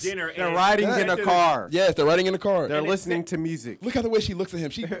 Relax. Dinner They're and riding in a car. Yes, they're riding in the car. They're And listening to music. Look at the way she looks at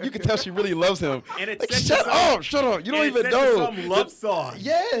him. You can tell she really loves him. And it's Like, set to shut up. You don't and even it's set to know. some love song.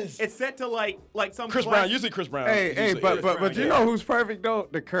 Yes. It's set to like some Chris classic- Brown. Usually Chris Brown. Hey, Usually. but you know who's perfect though?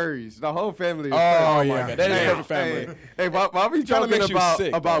 The Currys. The whole family is Oh, perfect. my God. That is Hey, perfect family. Hey, why we Trying to make talking you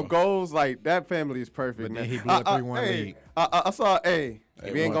sick, about though. goals? Like, that family is perfect, But man. then he blew a 3-1 lead. I saw, we ain't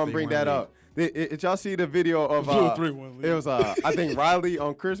 1-3-1 gonna bring that lead. up. Did y'all see the video of, Blew a 3-1 lead. it was, I think Riley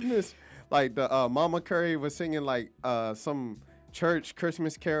on Christmas, like the Mama Curry was singing like some church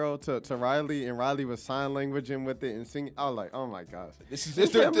Christmas carol to Riley, and Riley was sign languaging with it and singing. I was like, oh my gosh, This is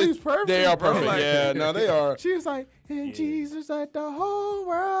this family's perfect. They are bro. perfect. Like, Yeah, no, they are. She was like, and Jesus let the whole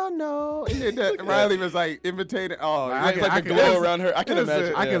world know. And then Riley was like imitating. Oh, Like, It's like I the can- glow around her. I can listen,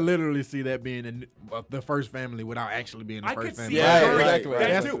 imagine. I yeah. can literally see that being the first family without actually being the I first could family. see Yeah, that. exactly. That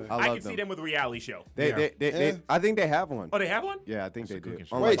Yeah. too. I I love can see them. them with a reality show. They I think they have one. Oh, they have one? Yeah, I think It's they a do. cooking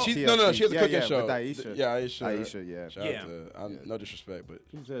show. On, Wait, like, she TLC. no, she has a cooking yeah, show. with Aisha. Yeah, Aisha. Aisha, yeah. Shout Yeah. out to no disrespect, but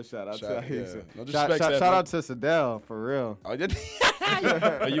He said shout out to Shout- yeah. Aisha. No Shout, disrespect shout, to shout that, out to Sadell, for real. oh,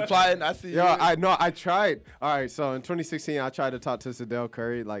 are you plotting? I see. Yo, you. I know. I tried. All right, so in 2016, I tried to talk to Sadell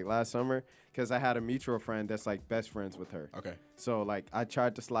Curry like last summer because I had a mutual friend that's like best friends with her. Okay. So like I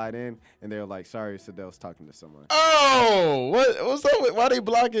tried to slide in, and they were like, "Sorry, Sadell's talking to someone." Oh, what's up? Why they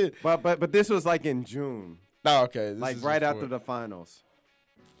blocking? But this was like in June, No, okay. This like is right before. after the finals.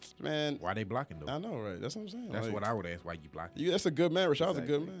 Man, Why they blocking though? I know, right? That's what I'm saying. That's like, what I would ask. Why you blocking? That's a good man. Rashad's a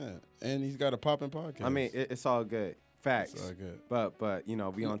good Exactly. man, and he's got a popping podcast. I mean, it's all good. Facts. it's all good. But you know,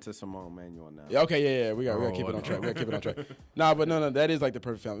 we on to Simone Manuel now. Yeah, okay, yeah. We gotta keep it on track. We gotta keep it on track. Nah, but no, that is like the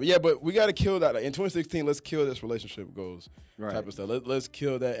perfect family. Yeah, but we gotta kill that. Like, in 2016, let's kill this relationship goals Right. type of stuff. Let's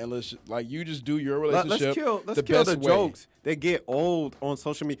kill that, and you just do your Let's relationship. kill the the best way. jokes that get old on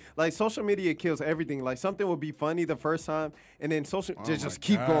social media. Like social media kills everything. Like something will be funny the first time, and then social Oh just my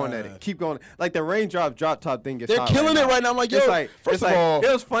keep going at God. it, keep going. Like the raindrop drop top thing is. They're killing it right now. I'm like, yo, first of all,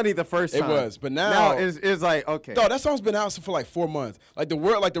 it was funny the first it time. was, but now it's like okay. No, that song's been out for like 4 months. Like the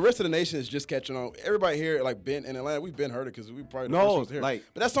world, like the rest of the nation is just catching on. Everybody here, like been in Atlanta, we've been heard it because we probably the No, first ones here. like-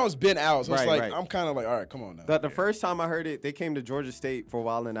 but that song's been out, so it's Right, like right. I'm kind of like, all right, come on now. The first time I heard it, they came to Georgia State for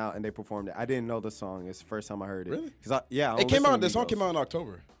Wild 'N Out and they performed it. I didn't know the song. It's the first time I heard it. Really? Cause I it came out. The song Migos. came out in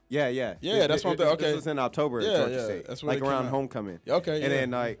October. Yeah, yeah. Yeah, that's what I'm thinking. Okay. This was in October at Yeah, Georgia yeah, State. that's when like it came around out. homecoming. Okay, And yeah.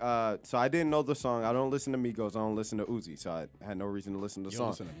 then like so I didn't know the song. I don't listen to Migos. I don't listen to Uzi. So I had no reason to listen to the You song.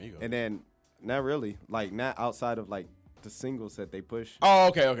 don't listen to Migos. And then not really. Like not outside of like the singles that they push. Oh,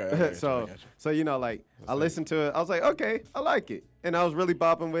 okay. I got so you. so you know like I listened to it. I was like, okay, I like it. And I was really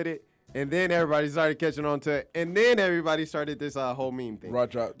bopping with it. And then everybody started catching on to it. And then everybody started this whole meme thing. Raw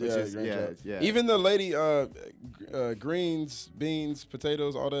drop, Which yeah, is- green yeah, drop. yeah. Even the lady, greens, beans,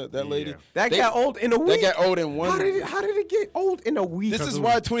 potatoes, all that lady. That they- got old in a week. That got old in one. How did it get old in a week? This is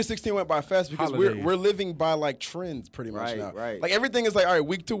why 2016 went by fast because Holidays. we're living by like trends pretty much Right, now. right. Like everything is like, all right,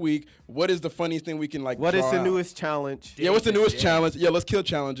 week to week. What is the funniest thing we can like? What is draw the out? newest challenge? Yeah, what's the newest Yeah. challenge? Yeah, let's kill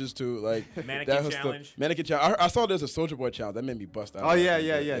challenges too. Like Mannequin that was challenge. Mannequin challenge. I saw there's a Soldier Boy challenge that made me bust out. Oh yeah,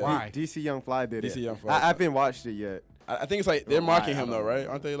 yeah, yeah. Why? DC Young Fly did it. DC Young Fly. I haven't watched it yet. I think it's like they're Why? mocking I him don't though, know. right?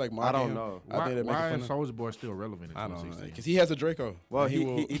 Aren't they like mocking don't him? know. I think they're making Why fun is of. Soulja Boy still relevant in I don't know 2016? because he has a Draco. Well, and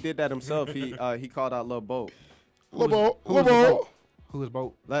will- he did that himself. He called out Lil Boat. Lobo, Who was the Lobo. Boat? Who is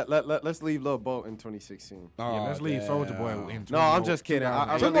Boat? Let's leave Lil Boat in 2016. Yeah, let's leave Soulja Boy in. No, I'm just kidding.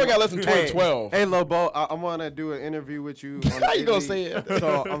 I Soulja Boy got less than 2012. Hey, Lil Boat, I want to do an interview with you. On How the you gonna A-League. say it?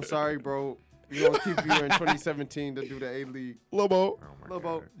 So I'm sorry, bro. We're gonna keep you in 2017 to do the A-League. Lobo. Oh my Lil God.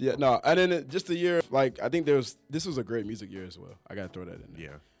 Boat. Yeah, no, and then just the year, like I think this was a great music year as well. I gotta throw that in there. Yeah.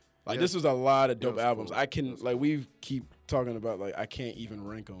 Like Yeah. this was a lot of dope was albums. cool. I can like we keep talking about like I can't even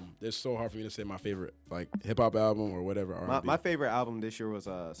rank them. It's so hard for me to say my favorite like hip hop album or whatever. R&B. My favorite album this year was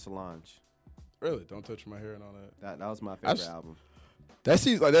Solange. Really, Don't Touch My Hair and all that. That was my I've favorite s- album.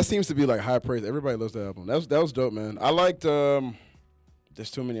 That seems to be like high praise. Everybody loves that album. That was dope, man. I liked there's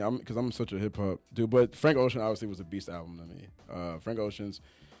too many. Because I'm such a hip hop dude. But Frank Ocean obviously was a beast album to me. Frank Ocean's,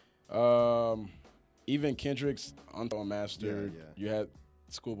 even Kendrick's Unmastered. Yeah. You had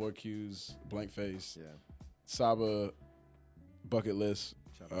Schoolboy Q's Blank Face. Yeah. Saba, Bucket List.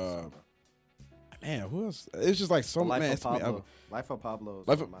 Shout out to Saba. Man, who else? It's just like so Life man. of it's so many Pablo. albums. Life of Pablo is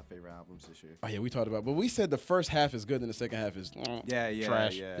Life one of- of my favorite albums this year. Oh yeah, we talked about, but we said the first half is good, and the second half is Yeah,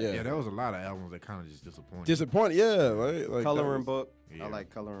 trash. yeah. Yeah, there was a lot of albums that kind of just disappointed. Disappointing. Yeah, like Coloring that was- Book. Yeah. I like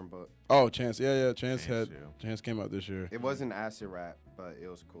Coloring Book. Oh, Chance. Yeah. Chance Chance, Chance came out this year. It wasn't acid rap, but it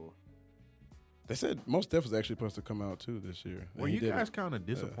was cool. They said Most Def was actually supposed to come out too this year. and Were he you didn't. guys kind of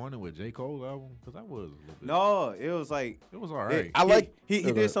disappointed with J. Cole's album? Because I was a little bit. No, it was like It was all right. I like- he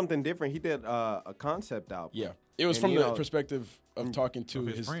Okay. did something different. He did a concept album. Yeah, it was And, from you the know, perspective of talking to of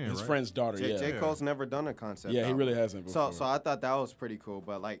his his friend, right? friend's daughter. J. Yeah, J. Cole's never done a concept. yeah, he album. really hasn't. Before. So I thought that was pretty cool.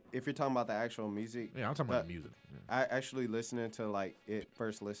 But like, if you're talking about the actual music, Yeah, I'm talking about but the music. Yeah. I actually listening to like it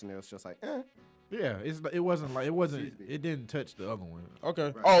first listening, it was just like, Yeah, it didn't touch the other one.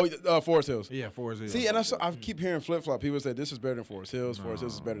 Okay. Oh, Forest Hills. Yeah, Forest Hills. See, and I keep hearing flip flop. People say this is better than Forest Hills. Forest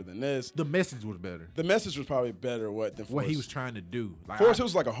Hills is better than this. The message was better. The message was probably better. Than Forest. What he was trying to do. Like, Forest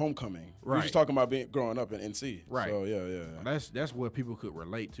Hills was like a homecoming. We were Right. just talking about growing up in NC. Right. So yeah. That's what people could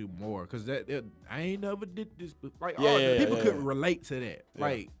relate to more, because I ain't never did this. Like Yeah, could relate to that. Yeah.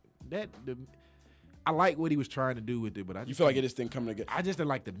 Like that. I like what he was trying to do with it, but You feel like it just didn't come together. I just didn't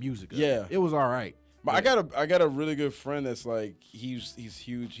like the music. Of Yeah. it was all right. But I got a really good friend that's like he's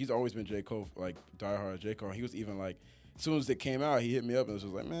huge. He's always been J. Cole, like diehard J. Cole. He was even like, as soon as it came out, he hit me up and was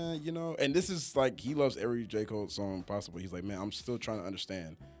just like, man, and this is like, he loves every J. Cole song possible. He's like, man, I'm still trying to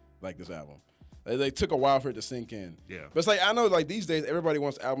understand like this album. It took a while for it to sink in. Yeah. But it's like, I know like these days everybody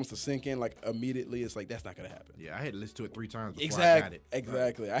wants albums to sink in like immediately. It's like, that's not gonna happen. Yeah, I had to listen to it 3 times before I got it.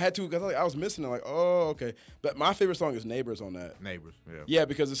 Exactly. I had to, because I was missing it. Like, oh, okay. But my favorite song is Neighbors on that. Neighbors. Yeah. Yeah,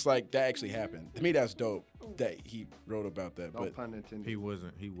 because it's like that actually happened. To me, that's dope that he wrote about that. No But pun intended. He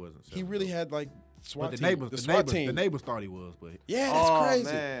wasn't. He really had like SWAT But team. The SWAT team. The neighbors thought he was, but Yeah, that's crazy.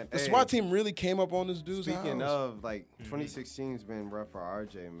 Man. The Hey. SWAT team really came up on this dude's Speaking house. of, like, 2016's been rough for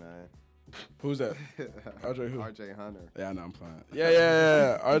RJ, man. Who's that? RJ who? RJ Hunter. Yeah, I know, I'm playing.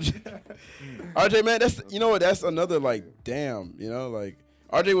 Yeah. RJ, man, that's another like, damn, like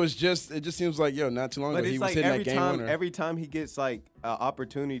RJ was it just seems like, not too long But ago he it's was like hitting that game winner. every time he gets like an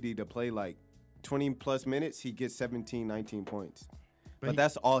opportunity to play like 20 plus minutes, he gets 17, 19 points. But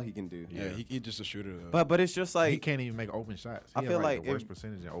that's all he can do. Yeah, he just a shooter though. But it's just like he can't even make open shots. I He feel had, like the worst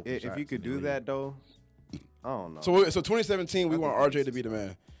percentage in open shots. if you could in the do league. that though, I don't know. So 2017, we want RJ to be the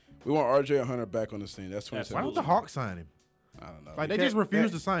man. We want RJ and Hunter back on the scene. That's why 2017. don't the Hawks sign him? I don't know. Like they just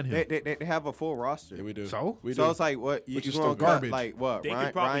refused to sign him. They have a full roster. Yeah, we do. So? We So do. it's like what Which you is gonna still cut, garbage. like what They could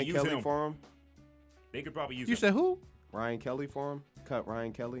Ryan probably use Kelly him. for him? They could probably use You him. said who? Ryan Kelly for him? Cut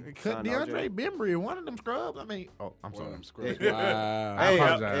Ryan Kelly? Cut Sign DeAndre RJ? Bembry, one of them scrubs. I mean, I'm sorry. Wow. I Hey,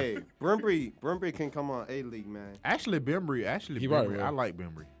 apologize. hey, Brimbury can come on A-League, man. Actually, He probably Bembry, will. I like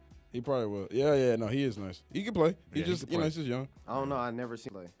Bembry. He probably will. Yeah. No, he is nice. He can play. He Yeah, he just, can play. he's just young. I don't know. I never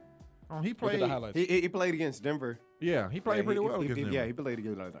seen play. Oh, he Look at played. the highlights. He played against Denver. Yeah, he played Yeah, pretty he- well he- against he- them. Yeah, he played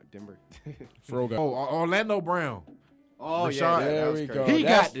against Denver. Fro guy. Oh, Orlando Brown. Oh Rashad- yeah, There that was we crazy. go. He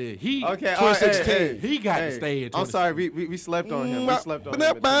that's- got the he. Okay, all right, 2016. hey, He got to hey, stay in. I'm sorry, we slept on him. We slept on him.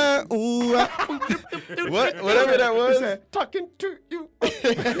 Whatever that was. Talking to you.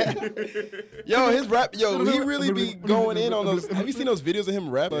 Yo, his rap, he really be going in on those. Have you seen those videos of him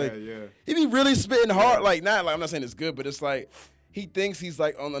rap? Like, yeah. he be really spitting hard. Like, not like I'm not saying it's good, but it's like he thinks he's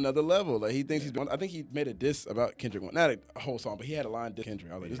like on another level. Like he thinks I think he made a diss about Kendrick. Not a whole song, but he had a line diss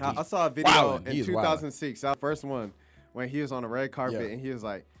Kendrick. I was like, this I dude's saw a video wildin'. He in is wildin'. 2006, our first one, when he was on the red carpet Yeah. and he was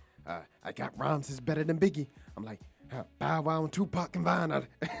like, I got rhymes is better than Biggie. I'm like, Bow Wow and Tupac combined. I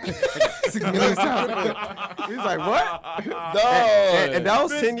got 6 million sound. He's like, what? And that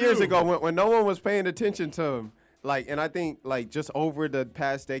was 10 years ago when no one was paying attention to him. Like, and I think like just over the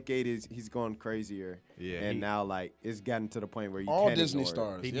past decade, he's gone crazier. Yeah, and now like it's gotten to the point where you all can't Disney ignore it.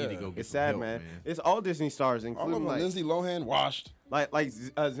 stars. He yeah. need to go get It's some sad, help, man. It's all Disney stars, All of including them. like Lindsay Lohan washed. Zendaya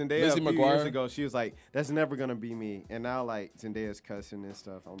Lizzie a few McGuire. years ago, she was like, "That's never gonna be me," and now like Zendaya's cussing and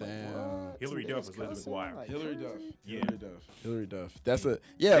stuff. I'm Damn. like, what? Hillary Duff Zendaya's was Lizzie cussing? McGuire. Like, Hillary Duff. Yeah. Hillary Duff. That's a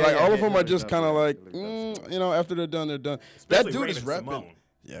Yeah, like all of them are Hillary just Duff, kind of yeah. like, Hillary Duff's after they're done, they're done. Especially that dude is Raven rapping. Simone.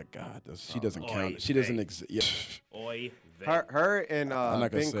 Yeah, God, she doesn't Oy count. She doesn't vey. exist. Yeah. Oy vey. Her and not gonna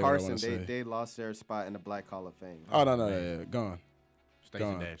Ben say what I Carson, wanna say. they lost their spot in the Black Hall of Fame. Oh no, yeah, gone. Stacey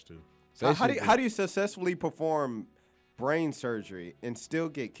Gone. Dash too. How do you successfully perform brain surgery and still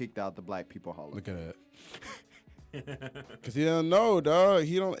get kicked out the Black People Hall of Look Fame? at that. Cause he don't know, dog.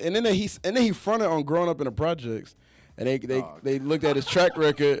 He don't. And then he fronted on growing up in the projects, and they looked at his track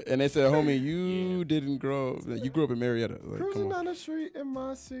record and they said, "Homie, you didn't grow up. You grew up in Marietta." Like, come Cruising on. down the street in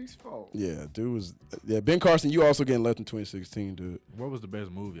my 6'4". Yeah, dude was. Yeah, Ben Carson. You also getting left in 2016, dude. What was the best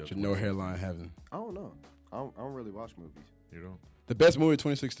movie? Of With no hairline having I don't know. I don't really watch movies. You know. the best movie of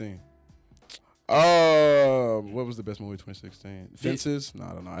 2016. What was the best movie of 2016? Fences? No,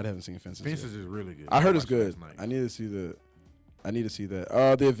 I don't know. I haven't seen Fences. yet. Fences is really good. I heard it's watched it good. last night. I need to see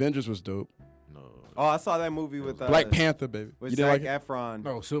that. The Avengers was dope. No. Oh, I saw that movie with Black Panther, baby. with You didn't Zac like it? Efron.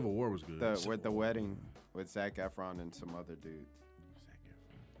 No, Civil War was good. With the wedding with Zac Efron and some other dude.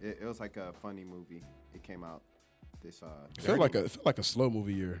 It was like a funny movie. It came out this It felt like a slow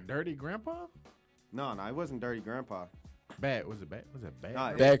movie year. Dirty Grandpa? No, it wasn't Dirty Grandpa. Bad. Was it bad? Was it bad?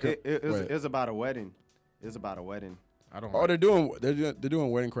 No, Bad it Wait. was about a wedding. It was about a wedding. I don't. Oh, they're doing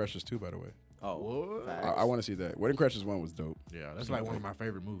Wedding Crashers too, by the way. Oh, What? facts. I want to see that. Wedding Crashers 1 was dope. Yeah, that's like one of my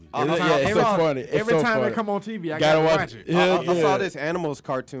favorite movies. Oh, Yeah, I saw- yeah, it's I so saw- funny. It's Every so time funny. they come on TV, I Gotta gotta watch watch it. it. Yeah. I saw this Animals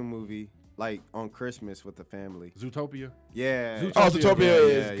cartoon movie like on Christmas with the family. Zootopia. Yeah. Zootopia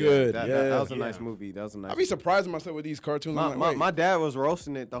is good. That Yeah. was a nice movie. That was a nice. I be surprising myself with these cartoons. I'm like, wait. My dad was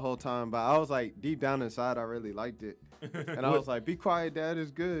roasting it the whole time, but I was like, deep down inside, I really liked it. And I was like, be quiet, Dad,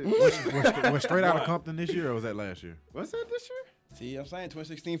 it's good. Was Straight Outta Compton this year or was that last year? Was that this year? See, I'm saying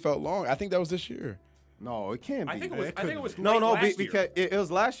 2016 felt long. I think that was this year. No, it can't be. I think it was No, late last because year. it was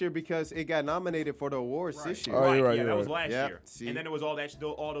last year because it got nominated for the awards this year. Oh, you're right. Yeah, that was right. last Yep, year. see? And then it was all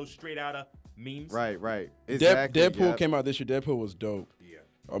those straight outta memes. Right. Exactly. Deadpool yep. came out this year. Deadpool was dope.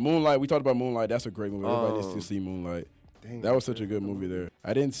 Yeah. Moonlight, we talked about Moonlight. That's a great movie. Everybody needs to see Moonlight. Dang, That was such a good movie there.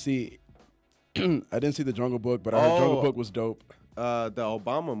 I didn't see The Jungle Book, but I heard Jungle Book was dope. The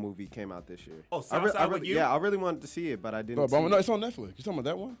Obama movie came out this year. Oh, Southside with You? Yeah, I really wanted to see it, but I didn't. Oh, see Obama, it. no, it's on Netflix. You talking about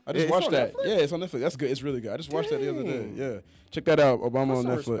that one? I just It's watched on that. Netflix? Yeah, it's on Netflix. That's good. It's really good. I just watched that the other day. Dang. Yeah, check that out. Obama Put on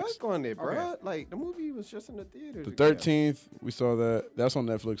some Netflix. respect on it, bro. Okay. Like the movie was just in the theaters. The again. 13th, we saw that. That's on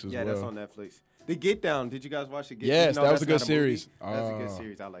Netflix as well. Yeah, that's on Netflix. The Get Down. Did you guys watch the Get Yes, Down? that was a good that's not movie. series. That's a good Oh.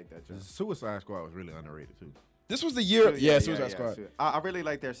 series. I like that. John. Suicide Squad was really underrated too. This was the year. Yeah, Suicide Squad. I really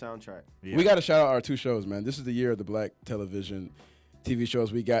like their soundtrack. Yeah. We got to shout out our two shows, man. This is the year of the black television TV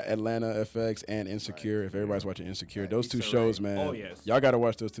shows. We got Atlanta FX and Insecure. If everybody's watching Insecure, those two Issa shows, Rae. man. Oh, yes. Y'all got to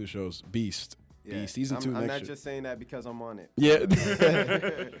watch those two shows. Beast. Yeah. Season 2 I'm next not year. just saying that because I'm on it. Yeah.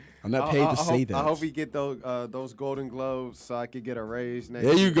 I'm not paid to say that. I hope we get those Golden Globes so I could get a raise next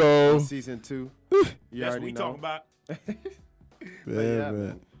There you year go. on season 2. You That's what already we know. talking about. Yeah,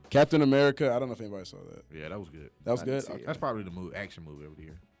 man. Captain America. I don't know if anybody saw that. Yeah, that was good. That was I good. didn't see Okay. it. That's probably the action movie of the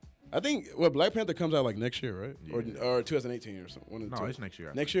year. I think Black Panther comes out like next year, right? Yeah. Or 2018 or something. One of the No, two. it's next year.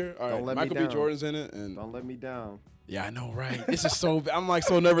 I Next think. year. All Don't right. let me Michael B. down. Jordan's in it, and Don't let me down. yeah, I know, right? This is so. I'm like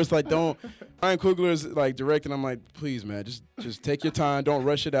so nervous. Like, don't. Ryan Coogler is like directing. I'm like, please, man, just take your time. Don't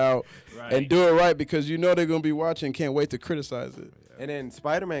rush it out, Right. and do it right because you know they're gonna be watching. Can't wait to criticize it. And then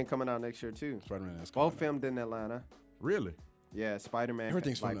Spider-Man coming out next year too. Spider-Man. That's Both filmed in Atlanta. Really? Yeah, Spider-Man.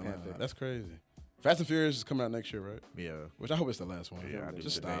 Everything's Black filmed in Atlanta. Panther. That's crazy. Fast and Furious is coming out next year, right? Yeah. Which I hope it's the last one. Yeah, I just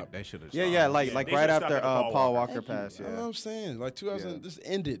did. stop. They should have. Yeah, like Yeah, like they right should've stopped after at the Paul Walker. Walker passed. That's what Yeah. I'm saying. Like 2000, Yeah. this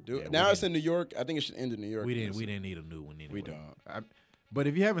ended, dude. Yeah, now we it's in New York. I think it should end in New York. We didn't need a new one anyway. We don't. But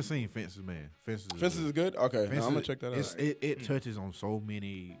if you haven't seen Fences, man, Fences Fences is good. Okay, Fences, I'm gonna check that out. It touches on so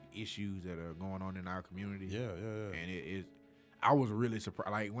many issues that are going on in our community. Yeah. And it is. I was really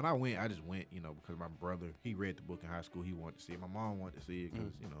surprised. Like when I went, I just went, because my brother, he read the book in high school. He wanted to see it. My mom wanted to see it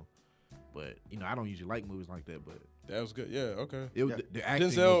because But I don't usually like movies like that. But That was good. Yeah. Okay. it was, the acting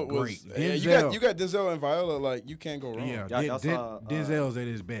Denzel was great. yeah, Denzel, you got Denzel and Viola. Like you can't go wrong. yeah, Y'all saw, Denzel's at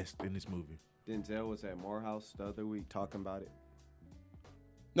his best in this movie. Denzel was at Morehouse the other week talking about it.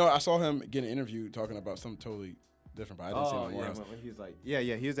 No, I saw him get an interview talking about something totally different, but I didn't see him at yeah, Morehouse. when he was like,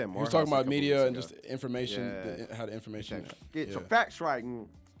 he was at Morehouse. He was talking a about couple media weeks and ago. just information, Yeah. how the information. Get yeah. your facts right. And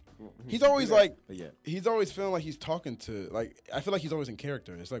He's always like, but yeah. he's always feeling like he's talking to, like, I feel like he's always in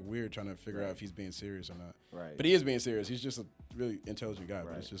character. It's like weird trying to figure out if he's being serious or not. Right. But he is being serious. He's just a really intelligent guy. But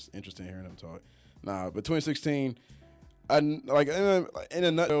Right. it's just interesting hearing him talk. Nah, but 2016, like in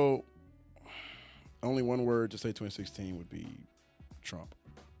a nutshell, only one word to say 2016 would be Trump.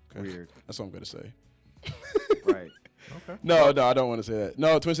 Okay? Weird. That's all I'm gonna say. Right. Okay. No, I don't want to say that.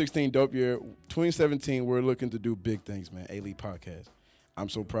 No, 2016, dope year. 2017, we're looking to do big things, man. A-League Podcast. I'm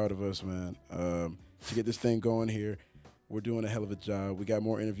so proud of us, man. To get this thing going here, we're doing a hell of a job. We got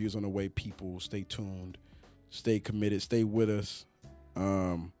more interviews on the way. People, stay tuned, stay committed, stay with us.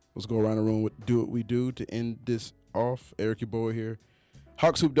 Let's go around the room with do what we do to end this off. Eric, your boy here.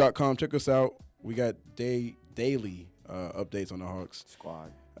 Hawkshoop.com. Check us out. We got daily updates on the Hawks.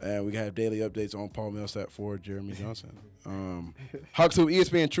 Squad. And we have daily updates on Paul Millsap for Jeremy Johnson. Hawks Hoop,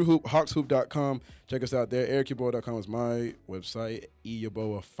 ESPN True Hoop, hawkshoop.com. Check us out there. EricYaboa.com is my website.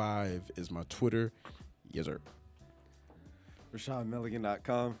 eyaboa5 is my Twitter. Yes, sir.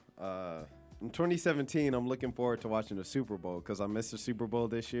 RashadMilligan.com. In 2017, I'm looking forward to watching the Super Bowl because I missed the Super Bowl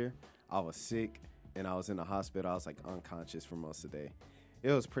this year. I was sick, and I was in the hospital. I was, like, unconscious for most of the day.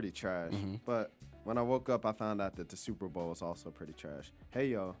 It was pretty trash. But when I woke up, I found out that the Super Bowl was also pretty trash. Hey,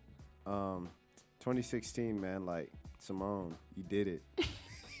 yo, 2016, man, like, Simone, you did it.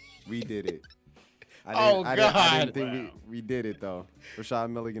 We did it. I didn't think we did it, though.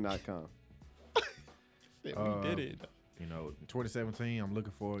 RashadMilligan.com. We did it. In 2017, I'm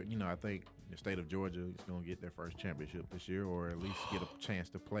looking for, I think the state of Georgia is going to get their first championship this year or at least get a chance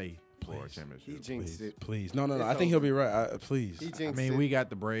to play for a He championship. jinxed it. Please. No. It's I think he'll over. be right. Please. He I jinxed mean, it. we got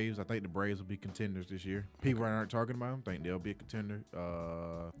the Braves. I think the Braves will be contenders this year. People aren't talking about them. Think they'll be a contender.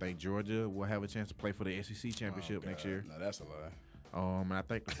 I think Georgia will have a chance to play for the SEC championship next year. No, that's a lie. And I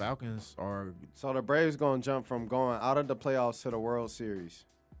think the Falcons are. So the Braves going to jump from going out of the playoffs to the World Series.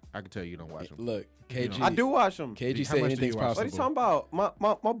 I can tell you don't watch them. Look, KG. I do watch them. KG How said much do anything's you watch? What are possible. you talking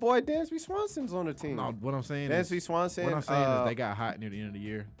about? My boy Dansby Swanson's on the team. No, what I'm saying is, Dansby Swanson. what I'm saying is they got hot near the end of the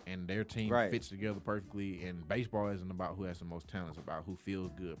year, and their team Right. fits together perfectly. And baseball isn't about who has the most talent; it's about who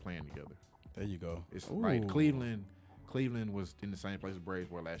feels good playing together. There you go. It's Ooh. like Cleveland was in the same place the Braves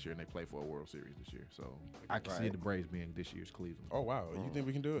were last year, and they played for a World Series this year. So I can see Right. the Braves being this year's Cleveland. Oh wow, you think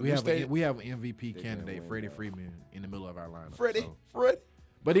we can do it? We New have state- we have an MVP They candidate, can't win Freddie that. Freeman, in the middle of our lineup. Freddie. So- Freddie.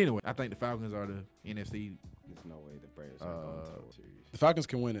 But anyway, I think the Falcons are the NFC. There's no way the Braves are going to the World Series. The Falcons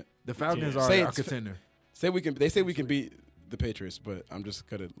can win it. The Falcons Yeah. are Say a it's- contender. They say we can beat the Patriots, but I'm just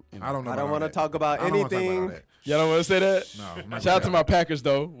gonna. I don't know. I about don't all want to that. talk about I don't wanna talk about all anything. that. Y'all don't want to say that? No. I'm not Shout out to gonna my say that. Packers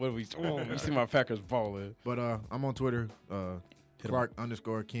though. What do we? Oh, you see my Packers balling. But I'm on Twitter.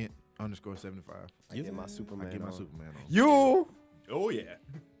 Clark_Kent_75. I get my Superman. I get my on. Superman on. You. Oh yeah.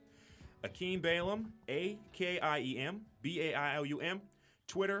 Akeem Balaam, AKIEM BAILUM,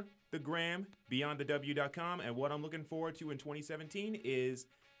 Twitter, the Gram, BeyondTheW.com, and what I'm looking forward to in 2017 is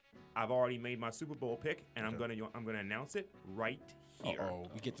I've already made my Super Bowl pick, and I'm gonna announce it right here. Oh,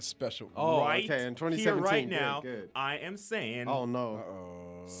 we get the special. Oh, right okay, in here, 2017, right good, now, good. I am saying Oh no.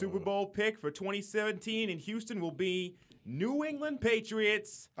 Uh-oh. Super Bowl pick for 2017 in Houston will be New England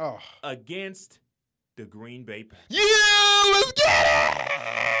Patriots Oh. against the Green Bay Packers. Yeah, let's get it.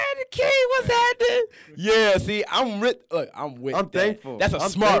 King, what's happening? Yeah, see, I'm with. Look, I'm with. I'm that. thankful. That's a I'm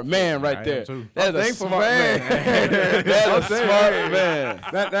smart thankful. man right I am there. too. That's I'm a thankful, smart man. That's I'm a saying, smart hey. man.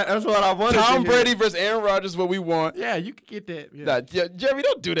 That's what I wanted. Tom to hear. Brady versus Aaron Rodgers, what we want. Yeah, you can get that. Yeah. Nah, Jeremy,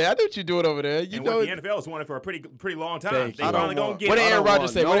 don't do that. I know what you doing over there. You And know what the NFL has wanted for a pretty long time. Thank They you. finally gonna get what did it. I Aaron don't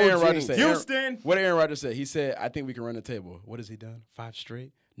Rodgers say? want What did no Aaron Rodgers say? jinx. Houston. What did Aaron Rodgers say? He said, "I think we can run the table." What has he done? 5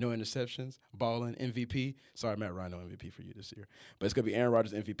 straight, no interceptions, balling, MVP. Sorry, Matt Ryan, no MVP for you this year, but it's gonna be Aaron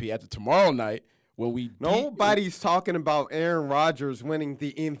Rodgers MVP after tomorrow night when we. Nobody's talking about Aaron Rodgers winning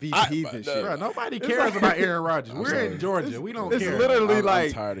the MVP this year. Bro, nobody cares about Aaron Rodgers. We're sorry. in Georgia. We don't It's care. literally I'm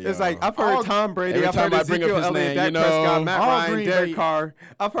like tired of it's y'all. like I've heard All- Tom Brady, every I've heard time I bring up Ezekiel his Elliott, name, Dak you know, Prescott, Matt all Ryan, Green Derek Bay- Carr.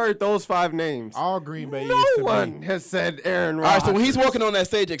 I've heard those 5 names. All Green Bay No used to one be. has said Aaron All Rodgers. right, so when he's walking on that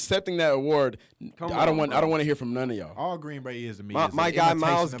stage accepting that award, Come I don't on, want bro. to hear from none of y'all. All Green Bay is to me. My, is my an guy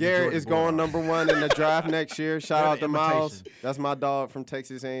imitation Miles of the Garrett Jordan is going Bulldog. #1 in the draft next year. Shout What out to an Miles. imitation. That's my dog from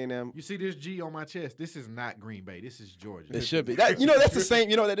Texas A&M. You see this G on my chest? This is not Green Bay. This is Georgia. It should be. That's the same.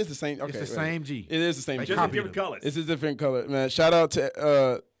 That is the same. Okay, It's the wait. same G. It is the same. They G. Just in copied different him. colors. It's a different color, man. Shout out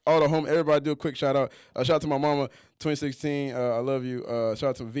to all the home. Everybody do a quick shout out. Shout out to my mama, 2016. I love you. Shout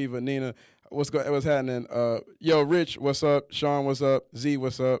out to Viva, Nina. What's happening? Yo, Rich, what's up? Sean, what's up? Z,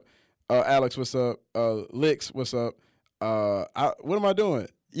 what's up? Alex, what's up? Licks, what's up? What am I doing?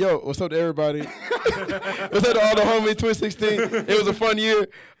 Yo, what's up to everybody? What's up to all the homies? 2016. It was a fun year.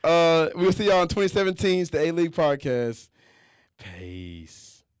 We'll see y'all in 2017's the A-League podcast.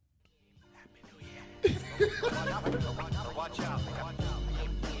 Peace. Watch out. Watch out. Watch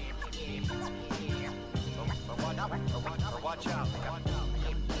out. Watch out. Watch out.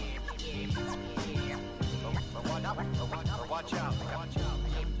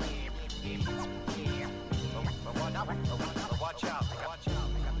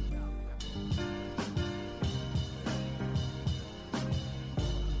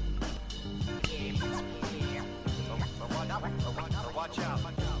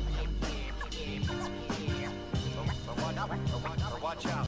 Watch out.